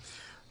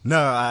 No,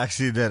 I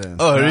actually didn't.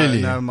 Oh,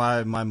 really? No,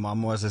 my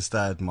mom was a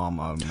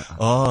stay-at-mom.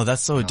 Oh,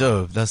 that's so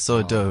dope. That's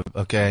so dope.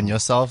 Okay, and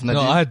yourself, Nadim?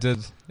 No, I did.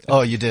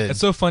 Oh, you did? It's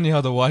so funny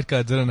how the white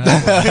guy didn't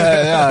have one.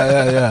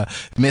 Yeah.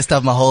 Messed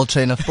up my whole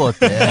train of thought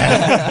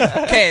there.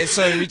 Okay,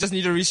 so we just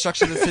need to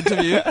restructure this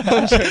interview.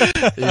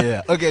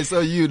 Yeah. Okay, so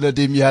you,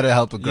 Nadim, you had a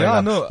helper growing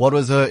up. no. What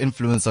was her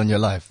influence on your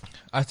life?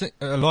 I think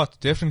a lot,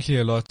 definitely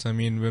a lot. I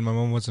mean, when my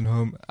mom wasn't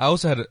home, I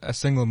also had a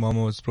single mom.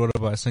 I was brought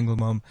up by a single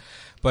mom,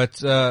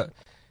 but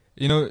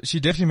you know, she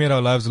definitely made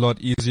our lives a lot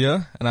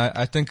easier. And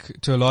I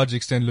think to a large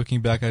extent, looking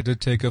back, I did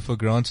take her for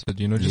granted.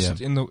 You know,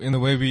 just in the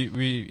way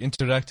we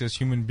interact as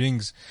human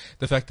beings.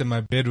 The fact that my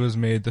bed was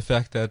made, the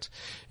fact that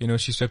you know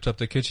she swept up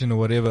the kitchen or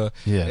whatever.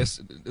 Yeah. It's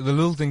the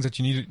little things that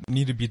you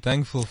need to be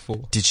thankful for.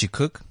 Did she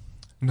cook?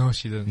 No,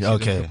 she didn't. She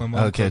Okay. didn't cook. My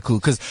mom Okay, cooked. cool.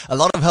 Cause a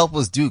lot of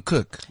helpers do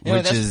cook,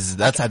 Yeah,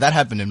 that's how that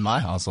happened in my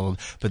household.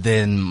 But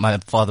then my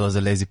father was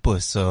a lazy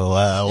puss. So, what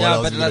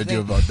else are we gonna do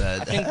about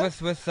that? I think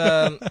with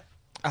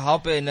a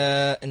helper in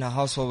a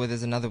household where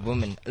there's another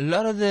woman. A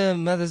lot of the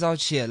mothers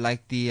out here,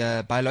 like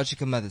the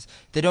biological mothers,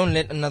 they don't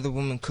let another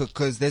woman cook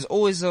because there's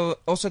always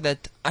also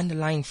that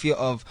underlying fear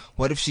of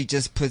what if she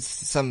just puts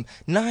some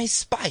nice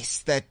spice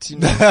that, you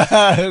know,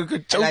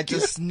 and I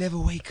just never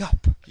wake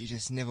up. You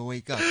just never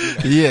wake up. You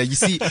know? Yeah, you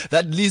see,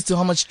 that leads to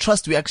how much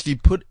trust we actually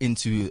put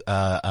into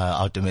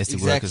our domestic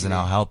workers and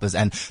our helpers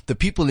and the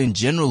people in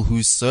general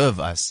who serve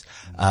us.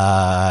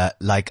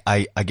 Like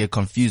I get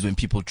confused when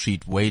people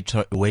treat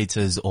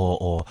waiters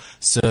or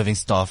serving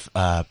staff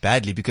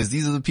badly, because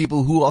these are the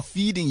people who are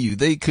feeding you.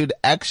 They could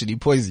actually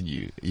poison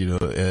you, you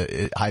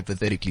know,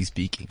 hypothetically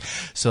speaking.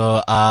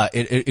 So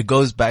it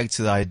goes back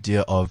to the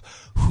idea of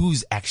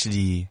who's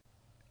actually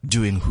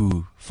doing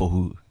who for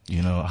who.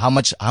 You know, how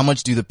much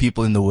do the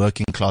people in the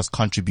working class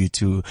contribute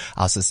to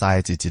our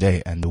society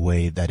today and the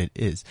way that it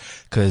is?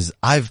 Cause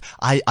I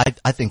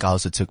think I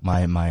also took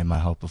my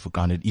helper for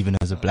granted, even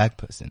as a black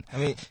person. I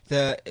mean,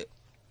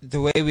 the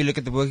way we look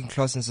at the working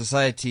class in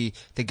society,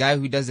 the guy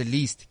who does the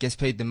least gets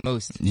paid the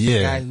most. Yeah.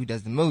 The guy who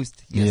does the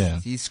most,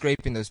 he's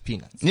scraping those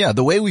peanuts. Yeah,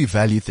 the way we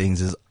value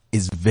things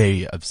is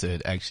very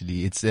absurd,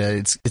 actually.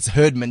 It's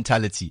herd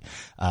mentality,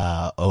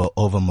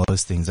 over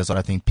most things. That's what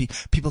I think.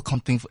 People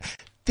can't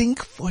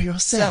think for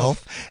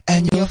yourself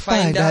and you'll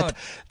find out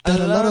that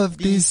a lot of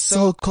these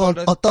so-called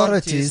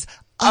authorities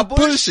are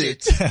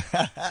bullshit.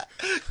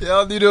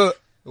 Yeah, you know,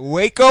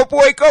 wake up.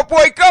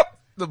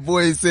 The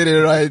boy said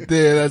it right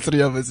there. That's what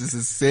of us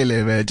is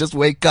silly, man. Just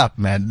wake up,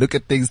 man. Look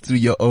at things through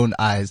your own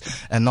eyes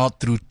and not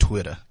through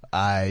Twitter.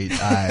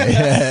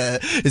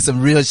 It's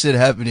some real shit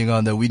happening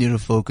on that we need to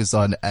focus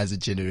on as a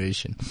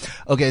generation.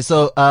 Okay,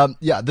 so,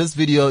 this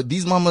video,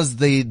 these mamas,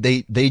 they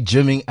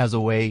gymming as a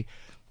way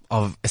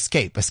of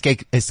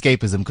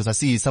escapism, because I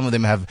see some of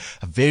them have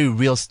very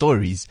real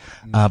stories.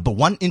 But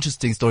one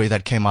interesting story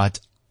that came out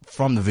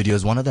from the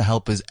videos, one of the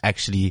helpers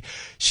actually,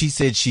 she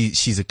said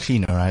she's a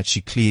cleaner, right?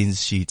 She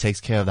cleans, she takes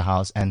care of the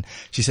house, and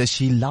she says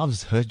she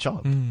loves her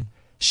job.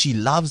 She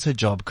loves her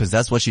job because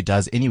that's what she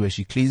does anyway.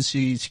 She cleans,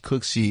 she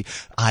cooks, she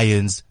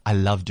irons. I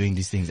love doing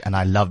these things and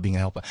I love being a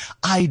helper.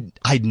 I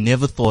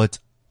never thought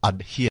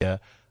I'd hear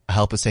a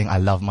helper saying, I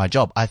love my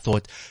job. I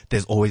thought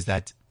there's always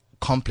that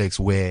complex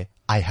where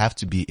I have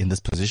to be in this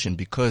position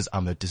because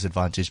I'm a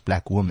disadvantaged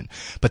black woman.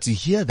 But to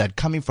hear that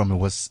coming from her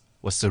was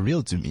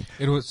surreal to me.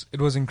 It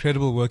was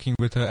incredible working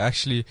with her.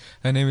 Actually,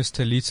 her name is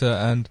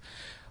Talita, and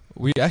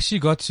we actually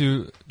got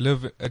to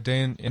live a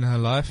day in her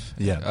life.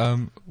 Yeah.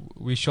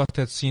 We shot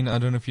that scene. I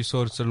don't know if you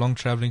saw it. It's a long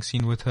traveling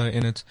scene with her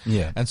in it.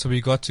 Yeah. And so we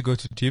got to go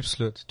to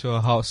Diepsloot, to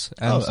her house,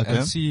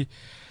 and see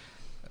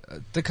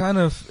the kind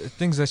of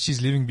things that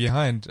she's leaving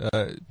behind.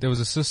 There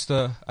was a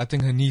sister, I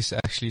think her niece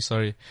actually,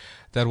 sorry,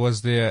 that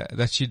was there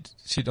that she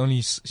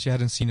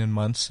hadn't seen in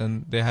months,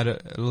 and they had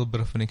a little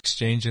bit of an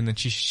exchange, and then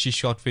she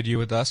shot video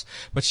with us.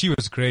 But she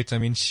was great. I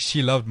mean,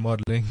 she loved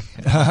modeling.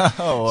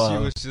 Oh, wow.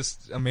 She was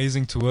just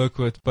amazing to work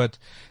with, but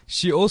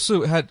she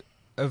also had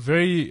a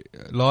very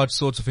large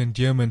sort of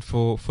endearment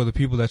for the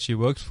people that she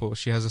worked for.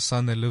 She has a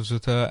son that lives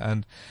with her,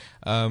 and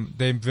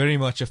they're very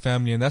much a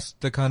family, and that's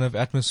the kind of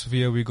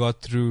atmosphere we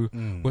got through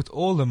with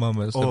all the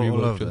mamas that we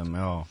worked with. Them,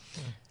 yeah.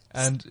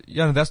 And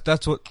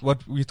that's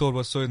what we thought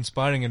was so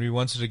inspiring, and we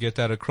wanted to get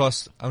that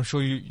across. I'm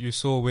sure you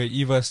saw where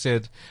Eva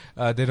said,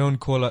 they don't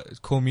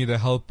call me the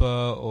helper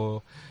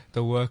or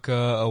the worker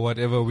or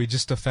whatever. We're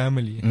just a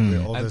family.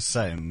 We're all the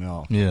same.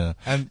 Yeah. Yeah.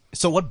 And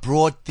so what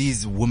brought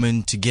these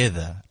women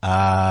together?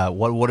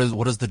 What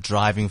is the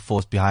driving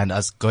force behind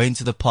us going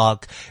to the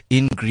park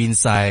in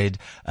Greenside,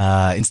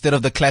 instead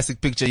of the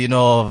classic picture,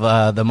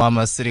 of, the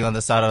mama sitting on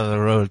the side of the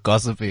road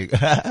gossiping?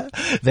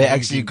 They're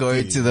actually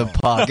going to the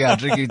park,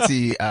 drinking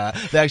tea.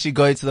 They're actually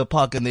going to the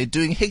park and they're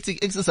doing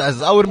hectic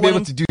exercises. I wouldn't be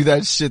able to do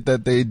that shit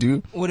that they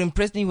do. What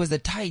impressed me was the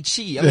Tai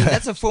Chi. I mean,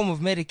 that's a form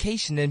of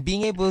meditation and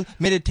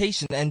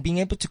meditation and being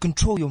able to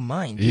control your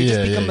mind. You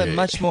just become a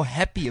much more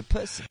happier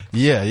person.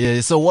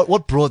 Yeah. So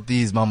what brought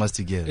these mamas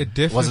together? It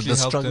definitely was it the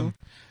helped struggle? them.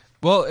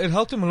 Well, it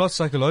helped them a lot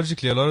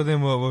psychologically. A lot of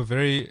them were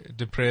very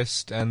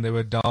depressed and they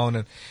were down.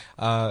 And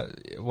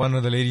one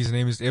of the ladies, her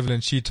name is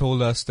Evelyn, she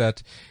told us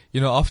that,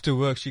 after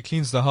work, she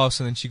cleans the house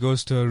and then she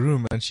goes to her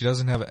room and she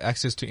doesn't have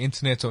access to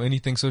internet or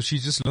anything. So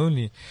she's just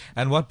lonely.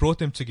 And what brought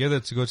them together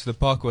to go to the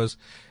park was,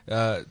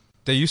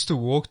 they used to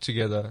walk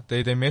together.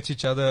 They met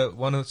each other.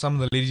 Some of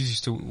the ladies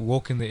used to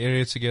walk in the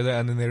area together,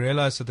 and then they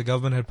realized that the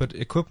government had put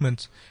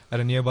equipment at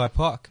a nearby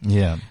park.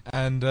 Yeah.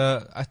 And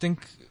I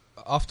think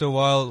after a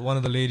while, one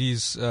of the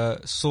ladies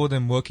saw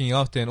them working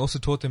out there and also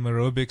taught them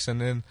aerobics, and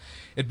then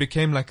it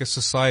became like a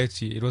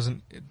society. It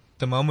wasn't.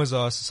 The mamas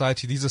are a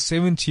society. These are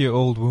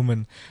 70-year-old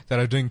women that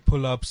are doing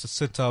pull-ups,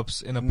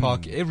 sit-ups in a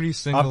park every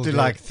single up to day.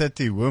 like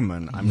 30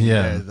 women. I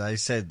mean, they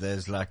said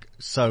there's like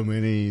so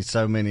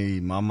many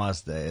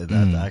mamas there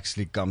that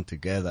actually come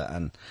together,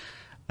 and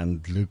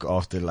and look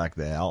after like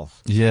their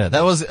health. Yeah,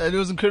 it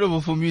was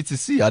incredible for me to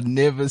see. I'd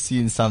never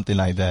seen something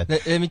like that.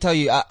 Let me tell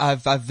you,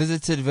 I've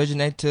visited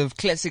Virgin Active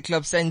Classic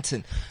Club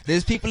Sandton.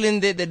 There's people in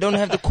there that don't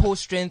have the core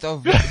strength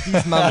of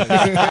these mamas.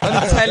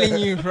 I'm telling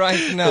you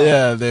right now.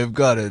 Yeah, they've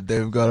got it.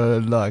 They've got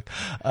it unlocked.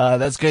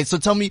 That's great. So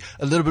tell me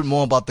a little bit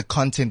more about the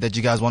content that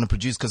you guys want to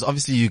produce, because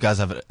obviously you guys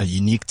have a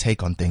unique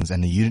take on things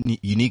and a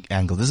unique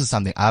angle. This is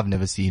something I've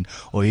never seen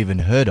or even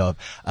heard of.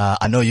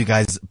 I know you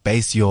guys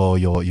base your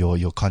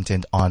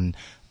content on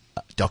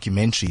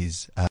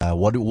documentaries.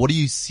 What do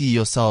you see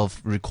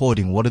yourself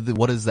recording? What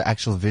is the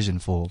actual vision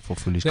for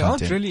Foolish there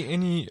content? There aren't really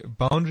any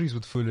boundaries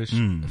with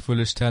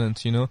Foolish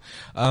talent, you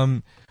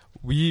know.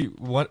 We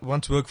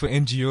want to work for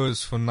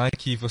NGOs, for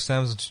Nike, for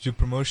Samsung to do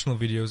promotional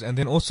videos, and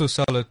then also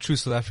sell a true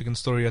South African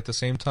story at the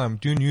same time.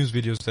 Do news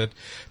videos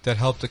that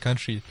help the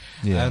country.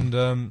 Yeah.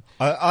 And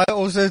I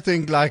also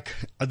think like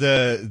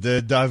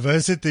the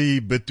diversity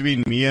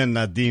between me and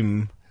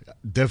Nadim,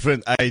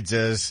 different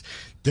ages,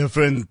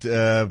 different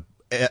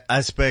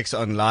aspects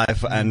on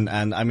life, and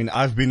I mean,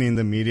 I've been in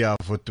the media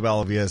for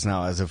 12 years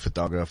now as a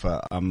photographer.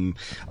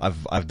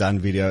 I've done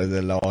video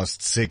the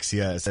last 6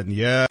 years,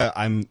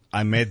 and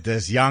I met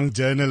this young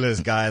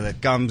journalist guy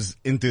that comes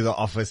into the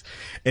office,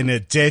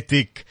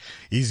 energetic.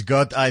 He's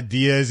got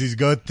ideas, he's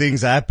got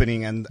things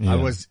happening, and I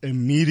was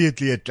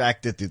immediately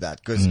attracted to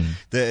that, because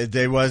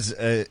there was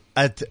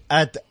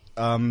at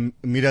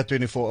Media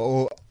 24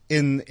 or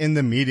in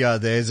the media,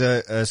 there's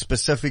a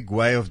specific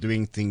way of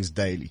doing things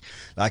daily.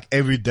 Like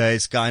every day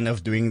is kind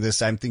of doing the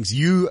same things.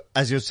 You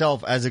as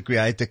yourself, as a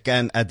creator,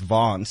 can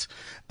advance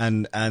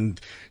and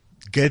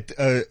get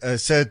a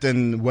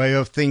certain way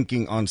of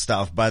thinking on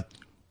stuff, but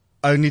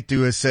only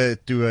to a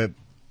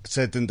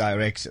certain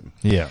direction.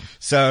 Yeah.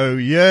 So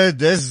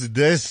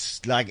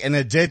this like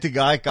energetic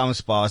guy comes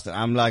past, and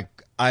I'm like,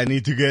 I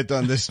need to get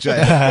on this train.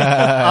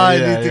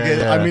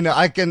 I mean,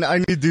 I can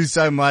only do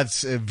so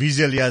much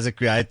visually as a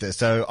creator.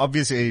 So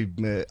obviously,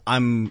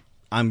 I'm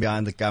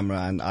behind the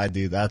camera and I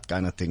do that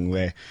kind of thing,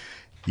 where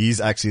he's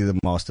actually the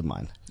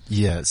mastermind.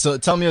 Yeah. So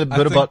tell me a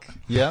bit about,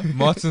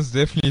 Martin's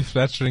definitely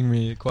flattering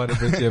me quite a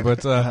bit here,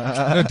 but,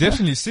 no,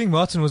 definitely seeing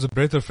Martin was a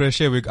breath of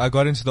fresh air. I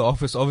got into the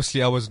office.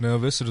 Obviously I was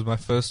nervous. It was my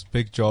first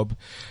big job,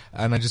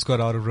 and I just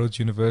got out of Rhodes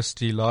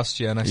University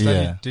last year, and I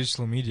studied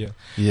digital media.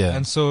 Yeah.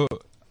 And so,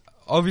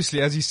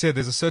 obviously, as you said,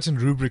 there's a certain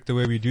rubric the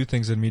way we do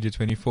things in Media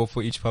 24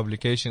 for each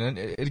publication, and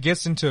it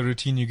gets into a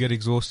routine. You get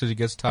exhausted, it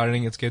gets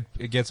tiring,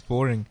 it gets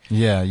boring.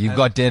 Yeah, you've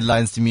got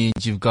deadlines to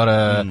meet. You've got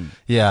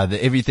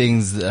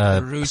everything's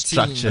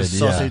structured. The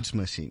sausage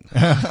machine.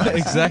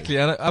 Exactly,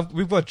 and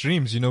we've got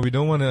dreams. You know, we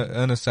don't want to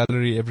earn a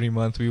salary every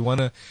month. We want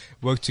to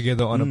work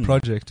together on a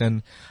project,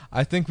 and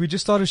I think we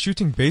just started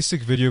shooting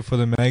basic video for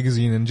the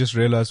magazine and just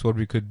realized what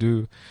we could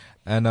do.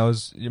 And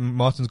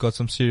Martin's got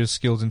some serious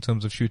skills in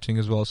terms of shooting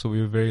as well, so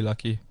we were very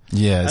lucky.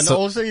 Yeah. And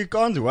also you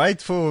can't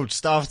wait for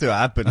stuff to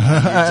happen. You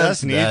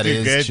just need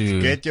to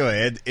get your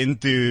head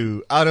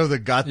out of the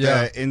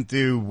gutter,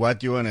 into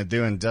what you want to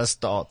do, and just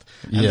start.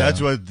 And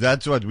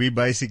that's what we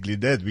basically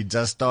did. We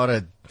just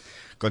started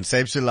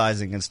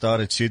conceptualizing and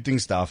started shooting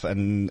stuff,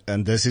 and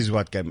this is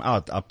what came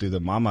out, Up to the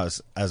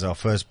Mamas, as our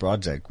first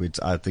project, which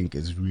I think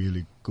is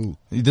really cool.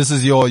 This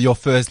is your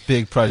first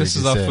big project. This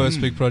is our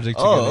first big project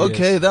together. Oh,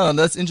 okay,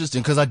 that's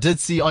interesting, because I did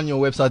see on your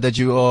website that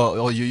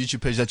or your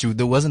YouTube page that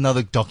there was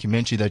another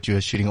documentary that you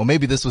were shooting, or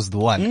maybe this was the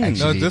one.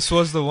 Actually, no, this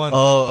was the one.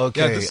 Oh,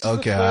 okay,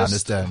 I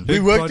understand. We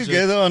worked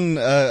together on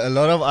a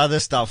lot of other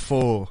stuff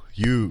for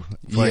you,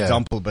 for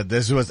example, but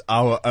this was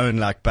our own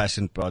like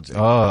passion project.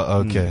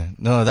 Oh, okay.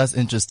 No, that's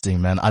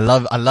interesting, man. I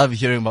love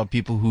hearing about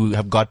people who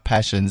have got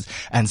passions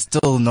and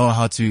still know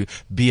how to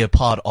be a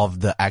part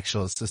of the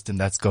actual system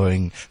that's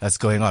going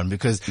on,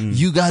 because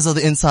you guys are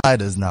the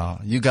insiders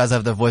now. You guys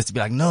have the voice to be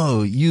like,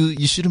 no,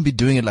 you shouldn't be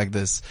doing it like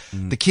this.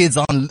 The kids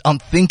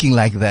aren't thinking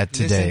like that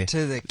today. Listen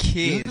to the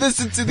kids.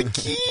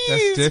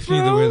 That's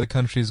definitely the way the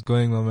country is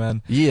going, my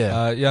man.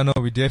 Yeah. No,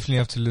 we definitely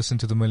have to listen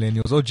to the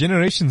millennials, or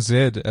Generation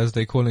Z as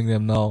they're calling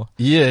them now.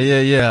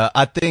 Yeah.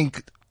 I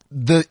think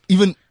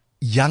even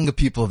younger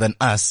people than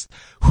us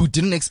who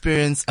didn't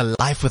experience a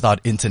life without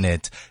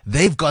internet,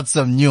 they've got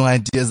some new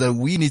ideas that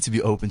we need to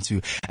be open to.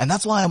 And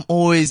that's why I'm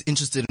always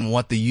interested in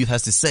what the youth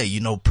has to say,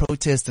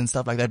 protest and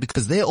stuff like that,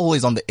 because they're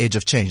always on the edge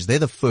of change. They're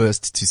the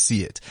first to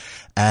see it.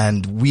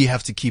 And we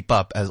have to keep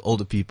up as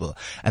older people.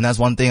 And that's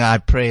one thing I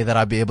pray, that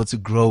I be able to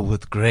grow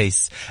with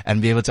grace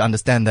and be able to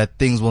understand that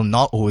things will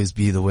not always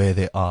be the way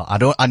they are.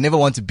 I never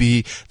want to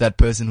be that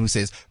person who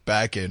says,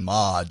 back in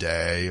my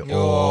day,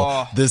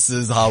 or this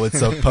is how it's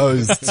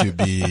supposed to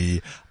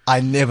be. I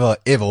never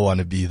ever want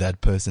to be that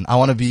person. I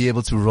want to be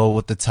able to roll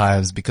with the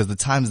times, because the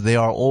times, they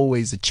are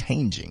always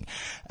changing.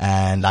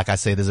 And like I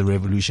say, there's a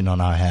revolution on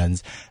our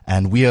hands,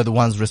 and we are the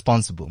ones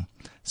responsible.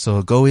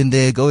 So go in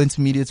there, go into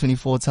Media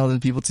 24, telling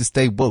people to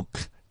stay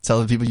woke.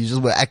 Telling people you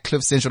just were at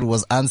Cliff Central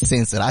was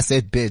uncensored. I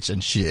said bitch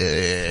and shit.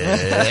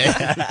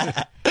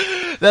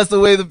 That's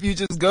the way the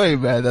future's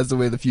going, man. That's the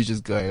way the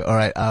future's going. All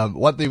right.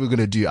 One thing we're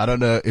gonna do. I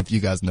don't know if you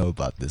guys know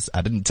about this.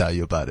 I didn't tell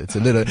you about it. It's a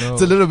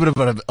little bit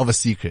of a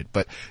secret.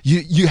 But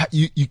you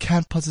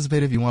can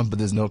participate if you want, but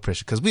there's no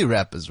pressure because we're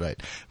rappers,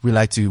 right? We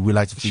like to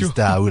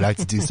freestyle. We like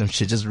to do some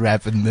shit. Just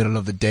rap in the middle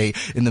of the day,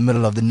 in the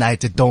middle of the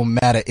night. It don't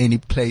matter. Any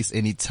place,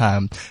 any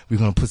time. We're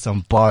gonna put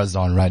some bars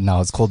on right now.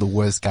 It's called the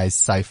Worst Guy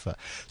Cypher.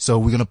 So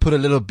we're gonna put a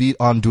little beat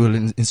on, do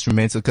an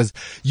instrumental because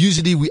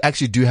usually we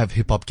actually do have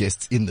hip hop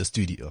guests in the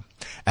studio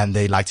and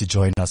they like to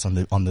join us on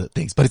the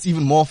things. But it's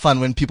even more fun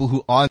when people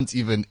who aren't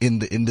even in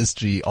the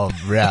industry of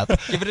rap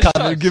give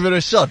it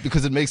a shot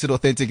because it makes it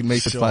authentic. It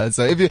makes it fun.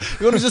 So if you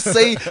want to just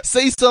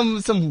say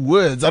some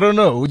words, I don't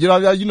know, you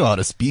know how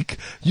to speak.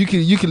 You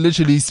can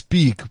literally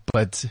speak,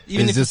 but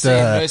even if it's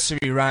a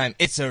nursery rhyme,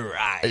 it's a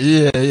rhyme.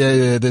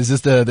 Yeah. There's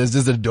just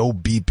a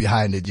dope beat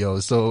behind it, yo.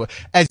 So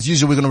as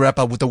usual, we're gonna wrap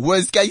up with the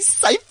Worst Guy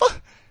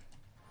Cypher.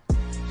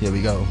 Here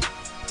we go.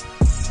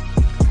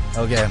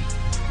 Okay.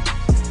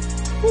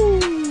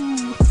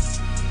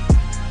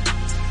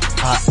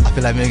 I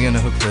feel like making a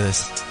hook for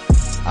this.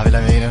 I feel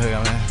like making a hook,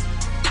 man.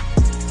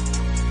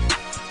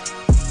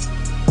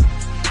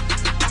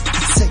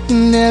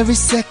 Taking every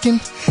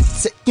second,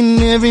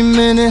 taking every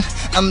minute.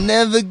 I'm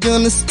never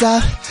gonna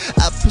stop.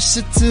 I push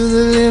it to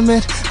the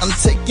limit. I'm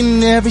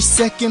taking every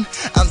second.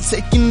 I'm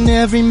taking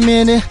every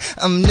minute.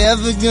 I'm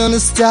never gonna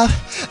stop.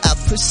 I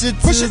push it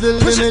to the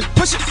limit.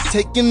 Push it.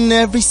 Taking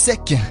every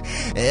second.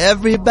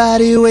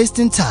 Everybody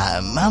wasting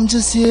time. I'm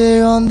just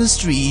here on the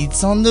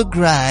streets, on the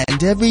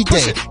grind every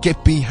day.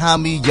 Get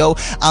behind me, yo.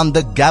 I'm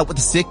the guy with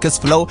the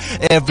sickest flow.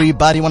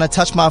 Everybody wanna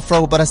touch my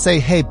fro, but I say,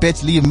 hey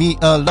bitch, leave me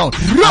alone.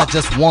 I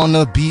just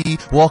wanna be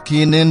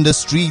walking in the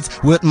streets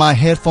with my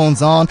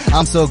headphones on.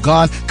 I'm so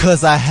gone,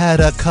 cause I had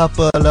a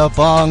couple of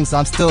bongs.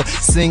 I'm still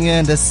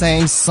singing the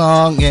same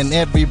song, and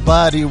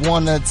everybody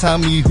wanna tell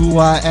me who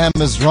I am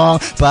is wrong,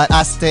 but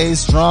I stay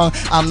strong.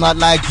 I'm not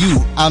like you,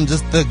 I'm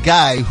just the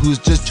guy who's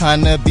just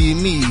trying to be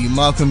me.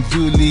 Malcolm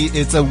Julie,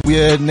 it's a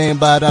weird name,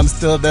 but I'm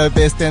still the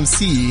best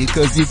MC,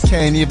 cause you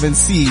can't even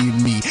see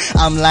me.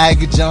 I'm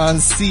like John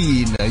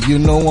Cena, you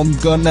know I'm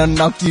gonna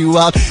knock you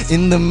out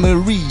in the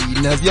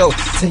marina. Yo,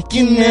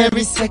 taking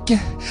every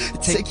second,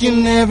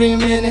 taking every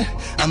minute.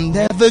 I'm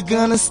never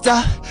gonna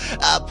stop.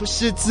 I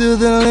push it to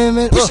the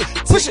limit.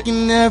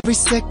 Taking every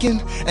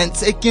second and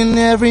taking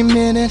every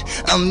minute.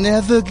 I'm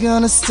never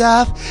gonna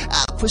stop.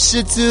 I push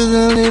it to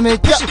the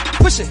limit.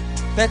 Push it.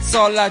 That's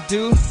all I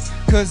do.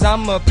 Cause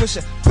I'm a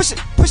pusher. Push it.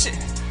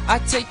 I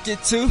take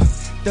it to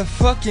the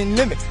fucking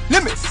limit.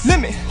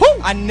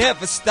 Woo. I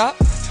never stop.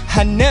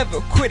 I never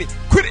quit it.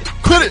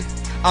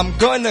 I'm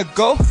gonna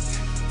go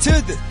to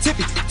the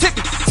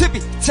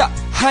tippy top.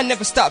 I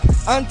never stop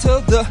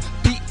until the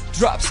beat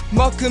drops.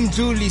 Malcolm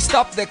Julie,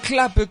 stop the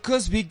clap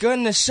because we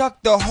gonna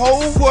shock the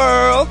whole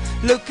world.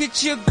 Look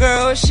at your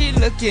girl, she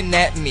looking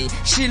at me.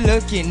 She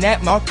looking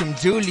at Malcolm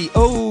Julie.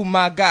 Oh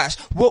my gosh,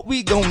 what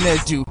we gonna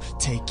do?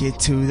 Take it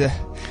to the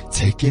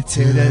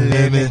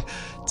limit.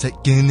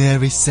 Taking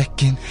every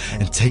second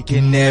and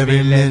taking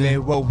every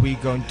minute. What we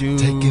gonna do?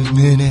 Taking a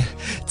minute,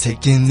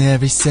 taking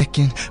every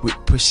second. We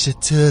push it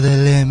to the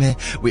limit.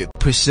 We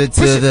push it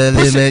to the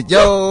limit.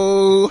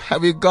 Yo,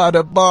 have you got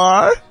a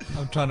bar?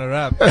 I'm trying to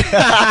rap. Don't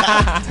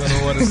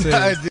know what to say.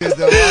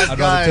 I'd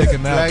rather take a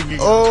nap.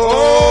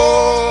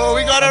 Oh,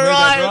 we got a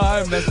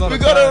rhyme. We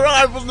got a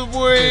rhyme from the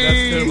boy. Okay,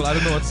 that's terrible. I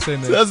don't know what to say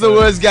next. That's the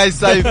Worst Guy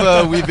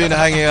Cypher. We've been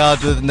hanging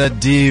out with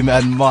Nadeem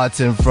and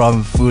Martin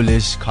from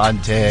Foolish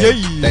Content.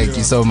 Yeah. Thank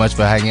you so much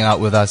for hanging out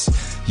with us.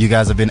 You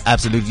guys have been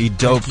absolutely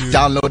dope.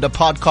 Download the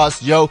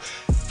podcast, yo.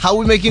 How are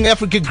we making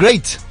Africa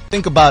great?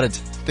 Think about it.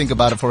 Think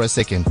about it for a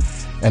second.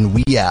 And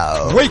we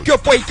out. Wake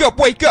up.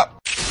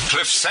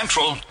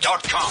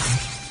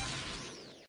 CliffCentral.com